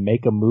you can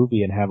make a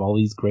movie and have all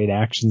these great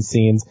action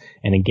scenes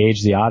and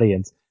engage the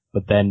audience.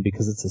 But then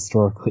because it's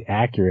historically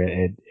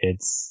accurate,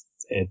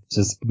 it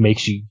just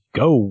makes you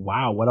go,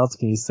 wow, what else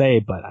can you say?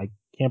 But I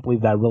can't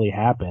believe that really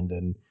happened.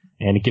 And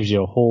it gives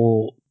you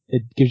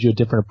a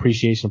different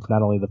appreciation for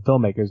not only the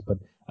filmmakers, but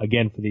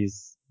again, for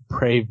these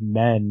brave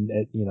men,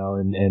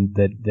 and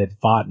that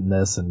fought in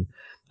this. And,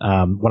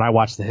 when I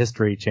watched the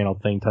History Channel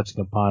thing touching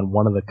upon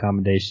one of the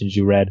commendations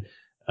you read,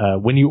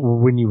 when you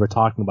were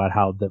talking about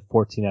how the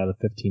 14 out of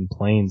the 15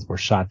 planes were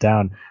shot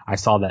down, I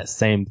saw that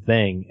same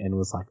thing and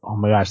was like, oh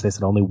my gosh, they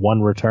said only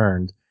one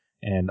returned,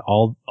 and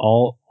all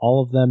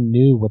of them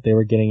knew what they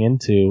were getting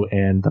into,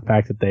 and the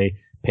fact that they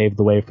paved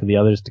the way for the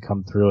others to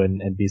come through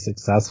and be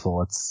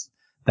successful. It's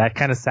that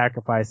kind of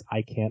sacrifice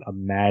I can't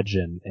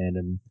imagine, and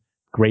am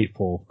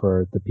grateful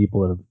for the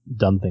people that have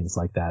done things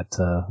like that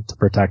to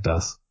protect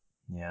us.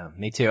 Yeah,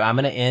 me too. I'm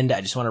going to end.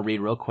 I just want to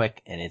read real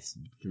quick, and it's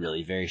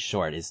really very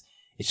short. It's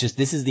just,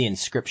 this is the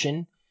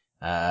inscription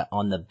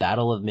on the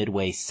Battle of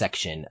Midway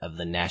section of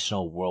the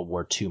National World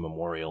War II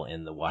Memorial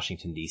in the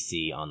Washington,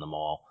 D.C. on the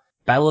Mall.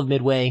 Battle of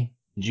Midway,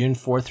 June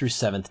 4th through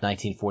 7th,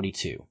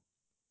 1942.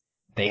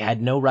 They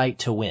had no right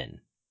to win,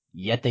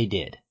 yet they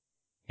did.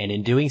 And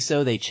in doing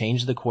so, they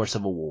changed the course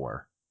of a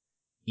war.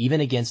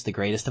 Even against the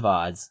greatest of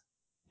odds,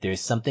 there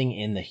is something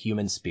in the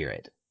human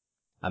spirit,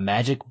 a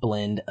magic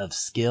blend of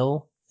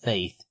skill,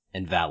 faith,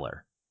 and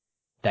valor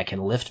that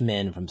can lift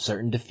men from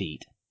certain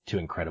defeat to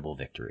incredible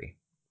victory.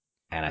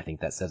 And I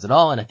think that says it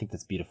all, and I think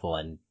that's beautiful.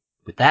 And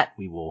with that,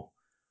 we will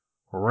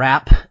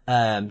wrap.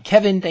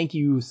 Kevin, thank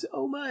you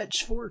so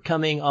much for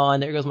coming on.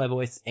 There goes my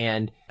voice.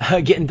 And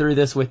getting through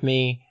this with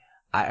me.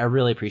 I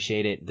really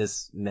appreciate it.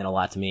 This meant a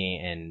lot to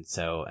me, and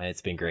so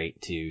it's been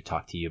great to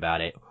talk to you about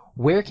it.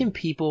 Where can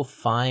people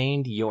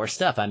find your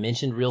stuff? I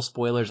mentioned Real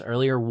Spoilers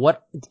earlier.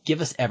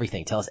 Give us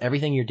everything. Tell us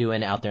everything you're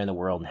doing out there in the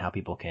world and how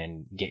people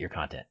can get your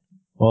content.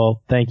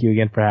 Well, thank you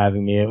again for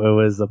having me. It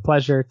was a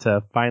pleasure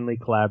to finally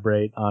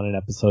collaborate on an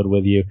episode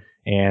with you,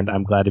 and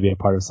I'm glad to be a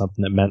part of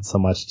something that meant so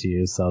much to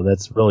you. So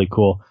that's really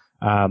cool.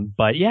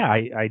 But yeah,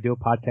 I do a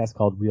podcast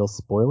called Real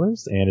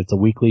Spoilers, and it's a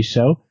weekly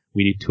show.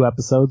 We do 2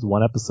 episodes.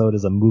 One episode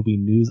is a movie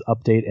news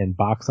update and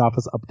box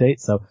office update.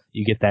 So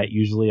you get that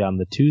usually on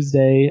the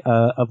Tuesday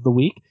of the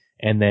week.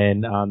 And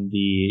then on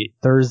the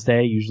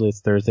Thursday, usually it's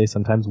Thursday,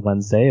 sometimes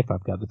Wednesday, if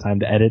I've got the time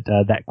to edit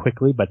that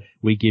quickly, but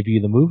we give you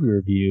the movie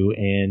review,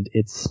 and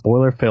it's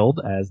spoiler filled,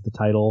 as the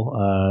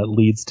title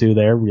leads to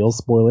there, Real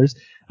Spoilers.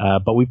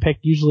 But we pick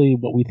usually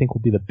what we think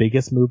will be the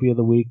biggest movie of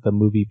the week, the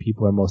movie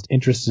people are most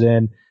interested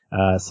in.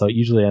 So it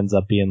usually ends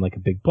up being like a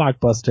big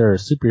blockbuster or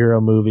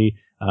superhero movie.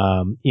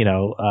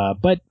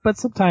 But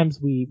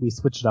sometimes we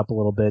switch it up a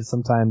little bit.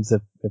 Sometimes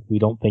if we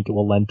don't think it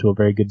will lend to a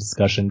very good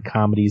discussion,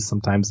 comedies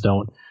sometimes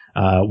don't.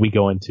 We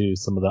go into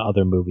some of the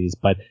other movies,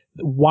 but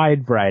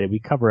wide variety. We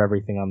cover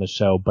everything on the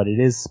show, but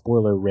it is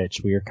spoiler rich.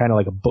 We are kind of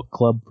like a book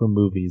club for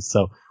movies.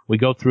 So we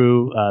go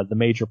through the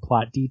major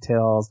plot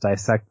details,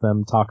 dissect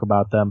them, talk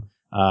about them,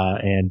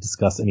 and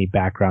discuss any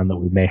background that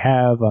we may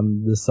have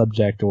on the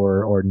subject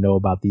or know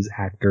about these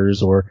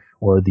actors or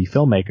the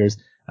filmmakers.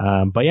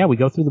 But yeah, we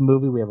go through the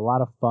movie. We have a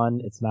lot of fun.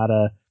 It's not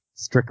a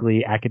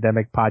strictly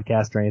academic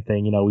podcast or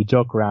anything. You know, we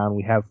joke around.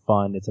 We have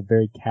fun. It's a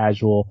very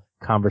casual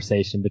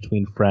conversation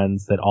between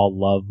friends that all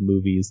love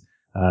movies.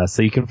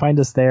 So you can find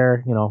us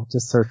there. You know,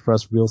 just search for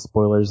us, Real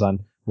Spoilers,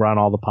 we're on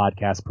all the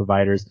podcast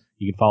providers.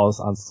 You can follow us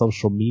on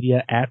social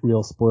media at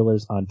Real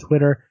Spoilers on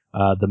Twitter.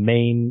 The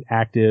main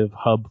active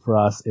hub for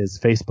us is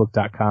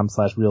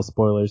facebook.com/Real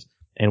Spoilers.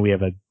 And we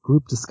have a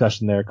group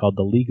discussion there called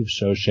the League of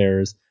Show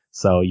Sharers.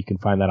 So you can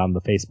find that on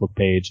the Facebook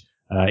page.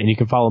 And you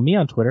can follow me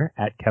on Twitter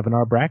at Kevin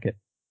R. Brackett.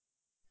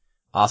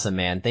 Awesome,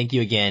 man. Thank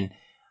you again.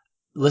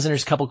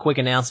 Listeners, couple quick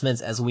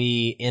announcements as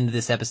we end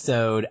this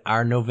episode.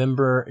 Our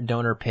November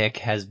donor pick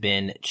has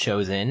been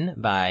chosen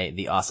by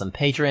the awesome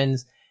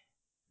patrons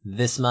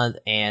this month,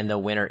 and the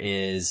winner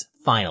is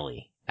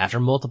finally,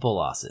 after multiple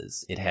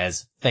losses, it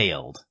has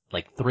failed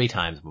like 3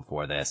 times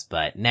before this,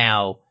 but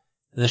now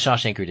The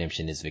Shawshank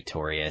Redemption is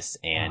victorious.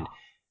 And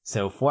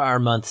so for our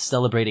month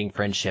celebrating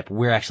friendship,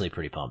 we're actually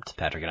pretty pumped,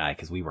 Patrick and I,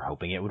 because we were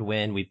hoping it would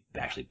win. We've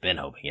actually been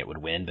hoping it would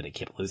win, but it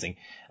kept losing.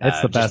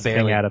 It's the best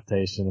Thing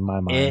adaptation in my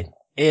mind.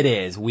 It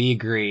is. We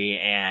agree,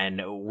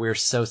 and we're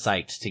so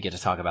psyched to get to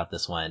talk about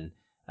this one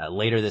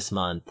later this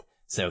month.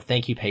 So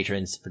thank you,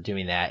 patrons, for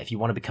doing that. If you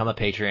want to become a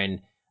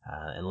patron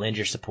and lend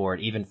your support,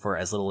 even for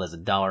as little as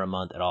 $1 a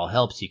month, it all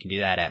helps. You can do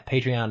that at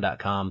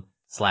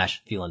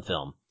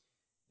patreon.com/feelinfilm.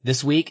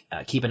 This week,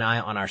 keep an eye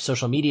on our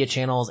social media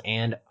channels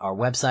and our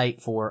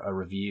website for a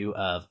review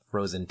of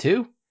Frozen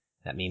 2.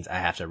 That means I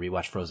have to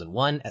rewatch Frozen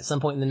 1 at some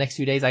point in the next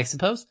few days, I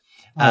suppose.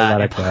 I'll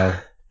let it go.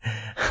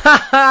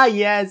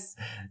 Yes.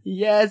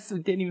 We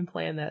didn't even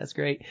plan that. That's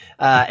great.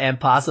 And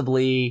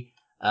possibly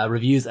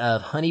reviews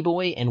of Honey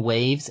Boy and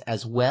Waves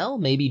as well.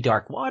 Maybe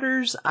Dark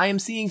Waters. I am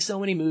seeing so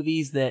many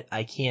movies that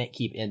I can't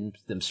keep in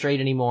them straight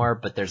anymore,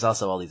 but there's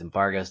also all these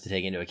embargoes to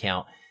take into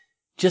account.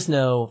 Just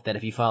know that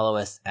if you follow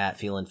us at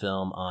Feelin'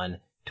 Film on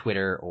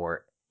Twitter,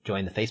 or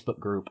join the Facebook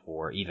group,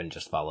 or even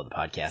just follow the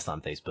podcast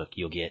on Facebook,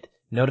 you'll get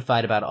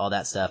notified about all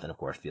that stuff. And of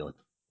course,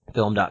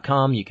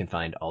 feelinfilm.com. You can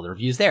find all the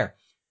reviews there.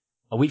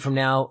 A week from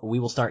now, we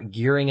will start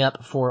gearing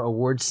up for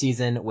awards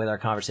season with our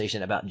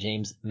conversation about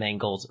James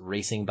Mangold's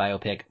racing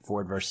biopic,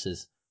 Ford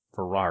versus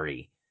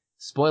Ferrari.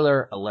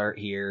 Spoiler alert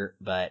here,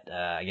 but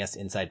I guess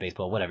inside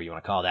baseball, whatever you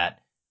want to call that.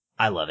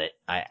 I love it.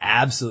 I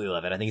absolutely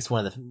love it. I think it's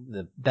one of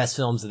the best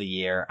films of the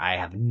year. I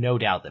have no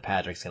doubt that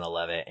Patrick's going to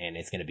love it, and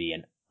it's going to be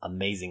an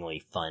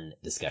amazingly fun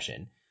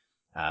discussion.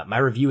 My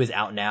review is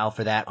out now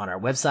for that on our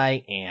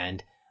website,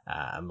 and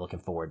I'm looking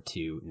forward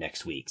to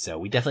next week. So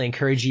we definitely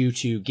encourage you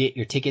to get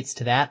your tickets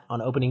to that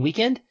on opening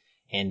weekend,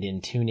 and then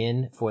tune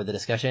in for the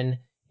discussion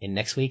in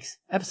next week's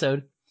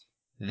episode.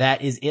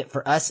 That is it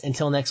for us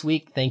until next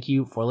week. Thank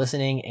you for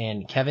listening.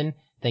 And Kevin,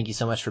 thank you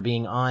so much for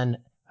being on.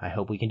 I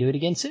hope we can do it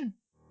again soon.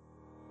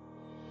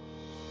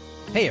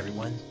 Hey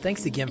everyone.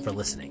 Thanks again for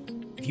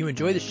listening. If you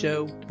enjoy the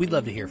show, we'd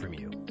love to hear from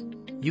you.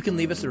 You can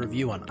leave us a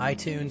review on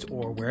iTunes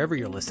or wherever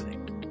you're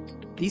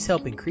listening. These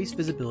help increase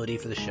visibility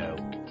for the show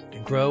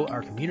and grow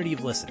our community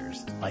of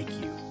listeners like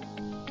you.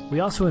 We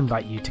also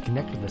invite you to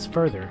connect with us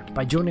further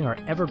by joining our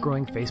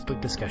ever-growing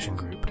Facebook discussion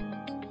group.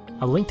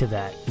 A link to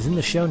that is in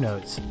the show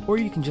notes, or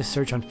you can just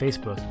search on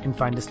Facebook and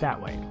find us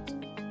that way.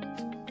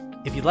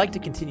 If you'd like to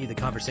continue the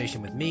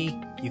conversation with me,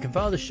 you can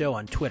follow the show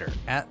on Twitter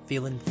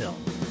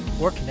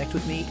 @FeelinFilm, or connect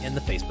with me in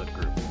the Facebook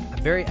group.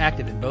 I'm very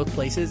active in both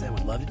places and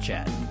would love to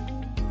chat.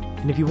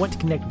 And if you want to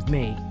connect with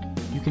me,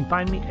 you can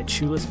find me at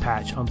Shoeless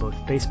Patch on both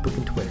Facebook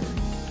and Twitter.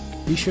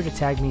 Be sure to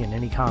tag me in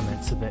any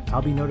comments so that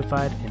I'll be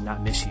notified and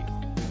not miss you.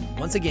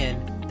 Once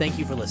again, thank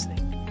you for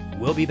listening.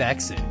 We'll be back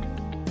soon.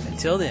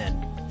 Until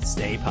then,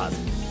 stay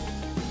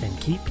positive. And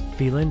keep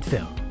feeling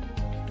film.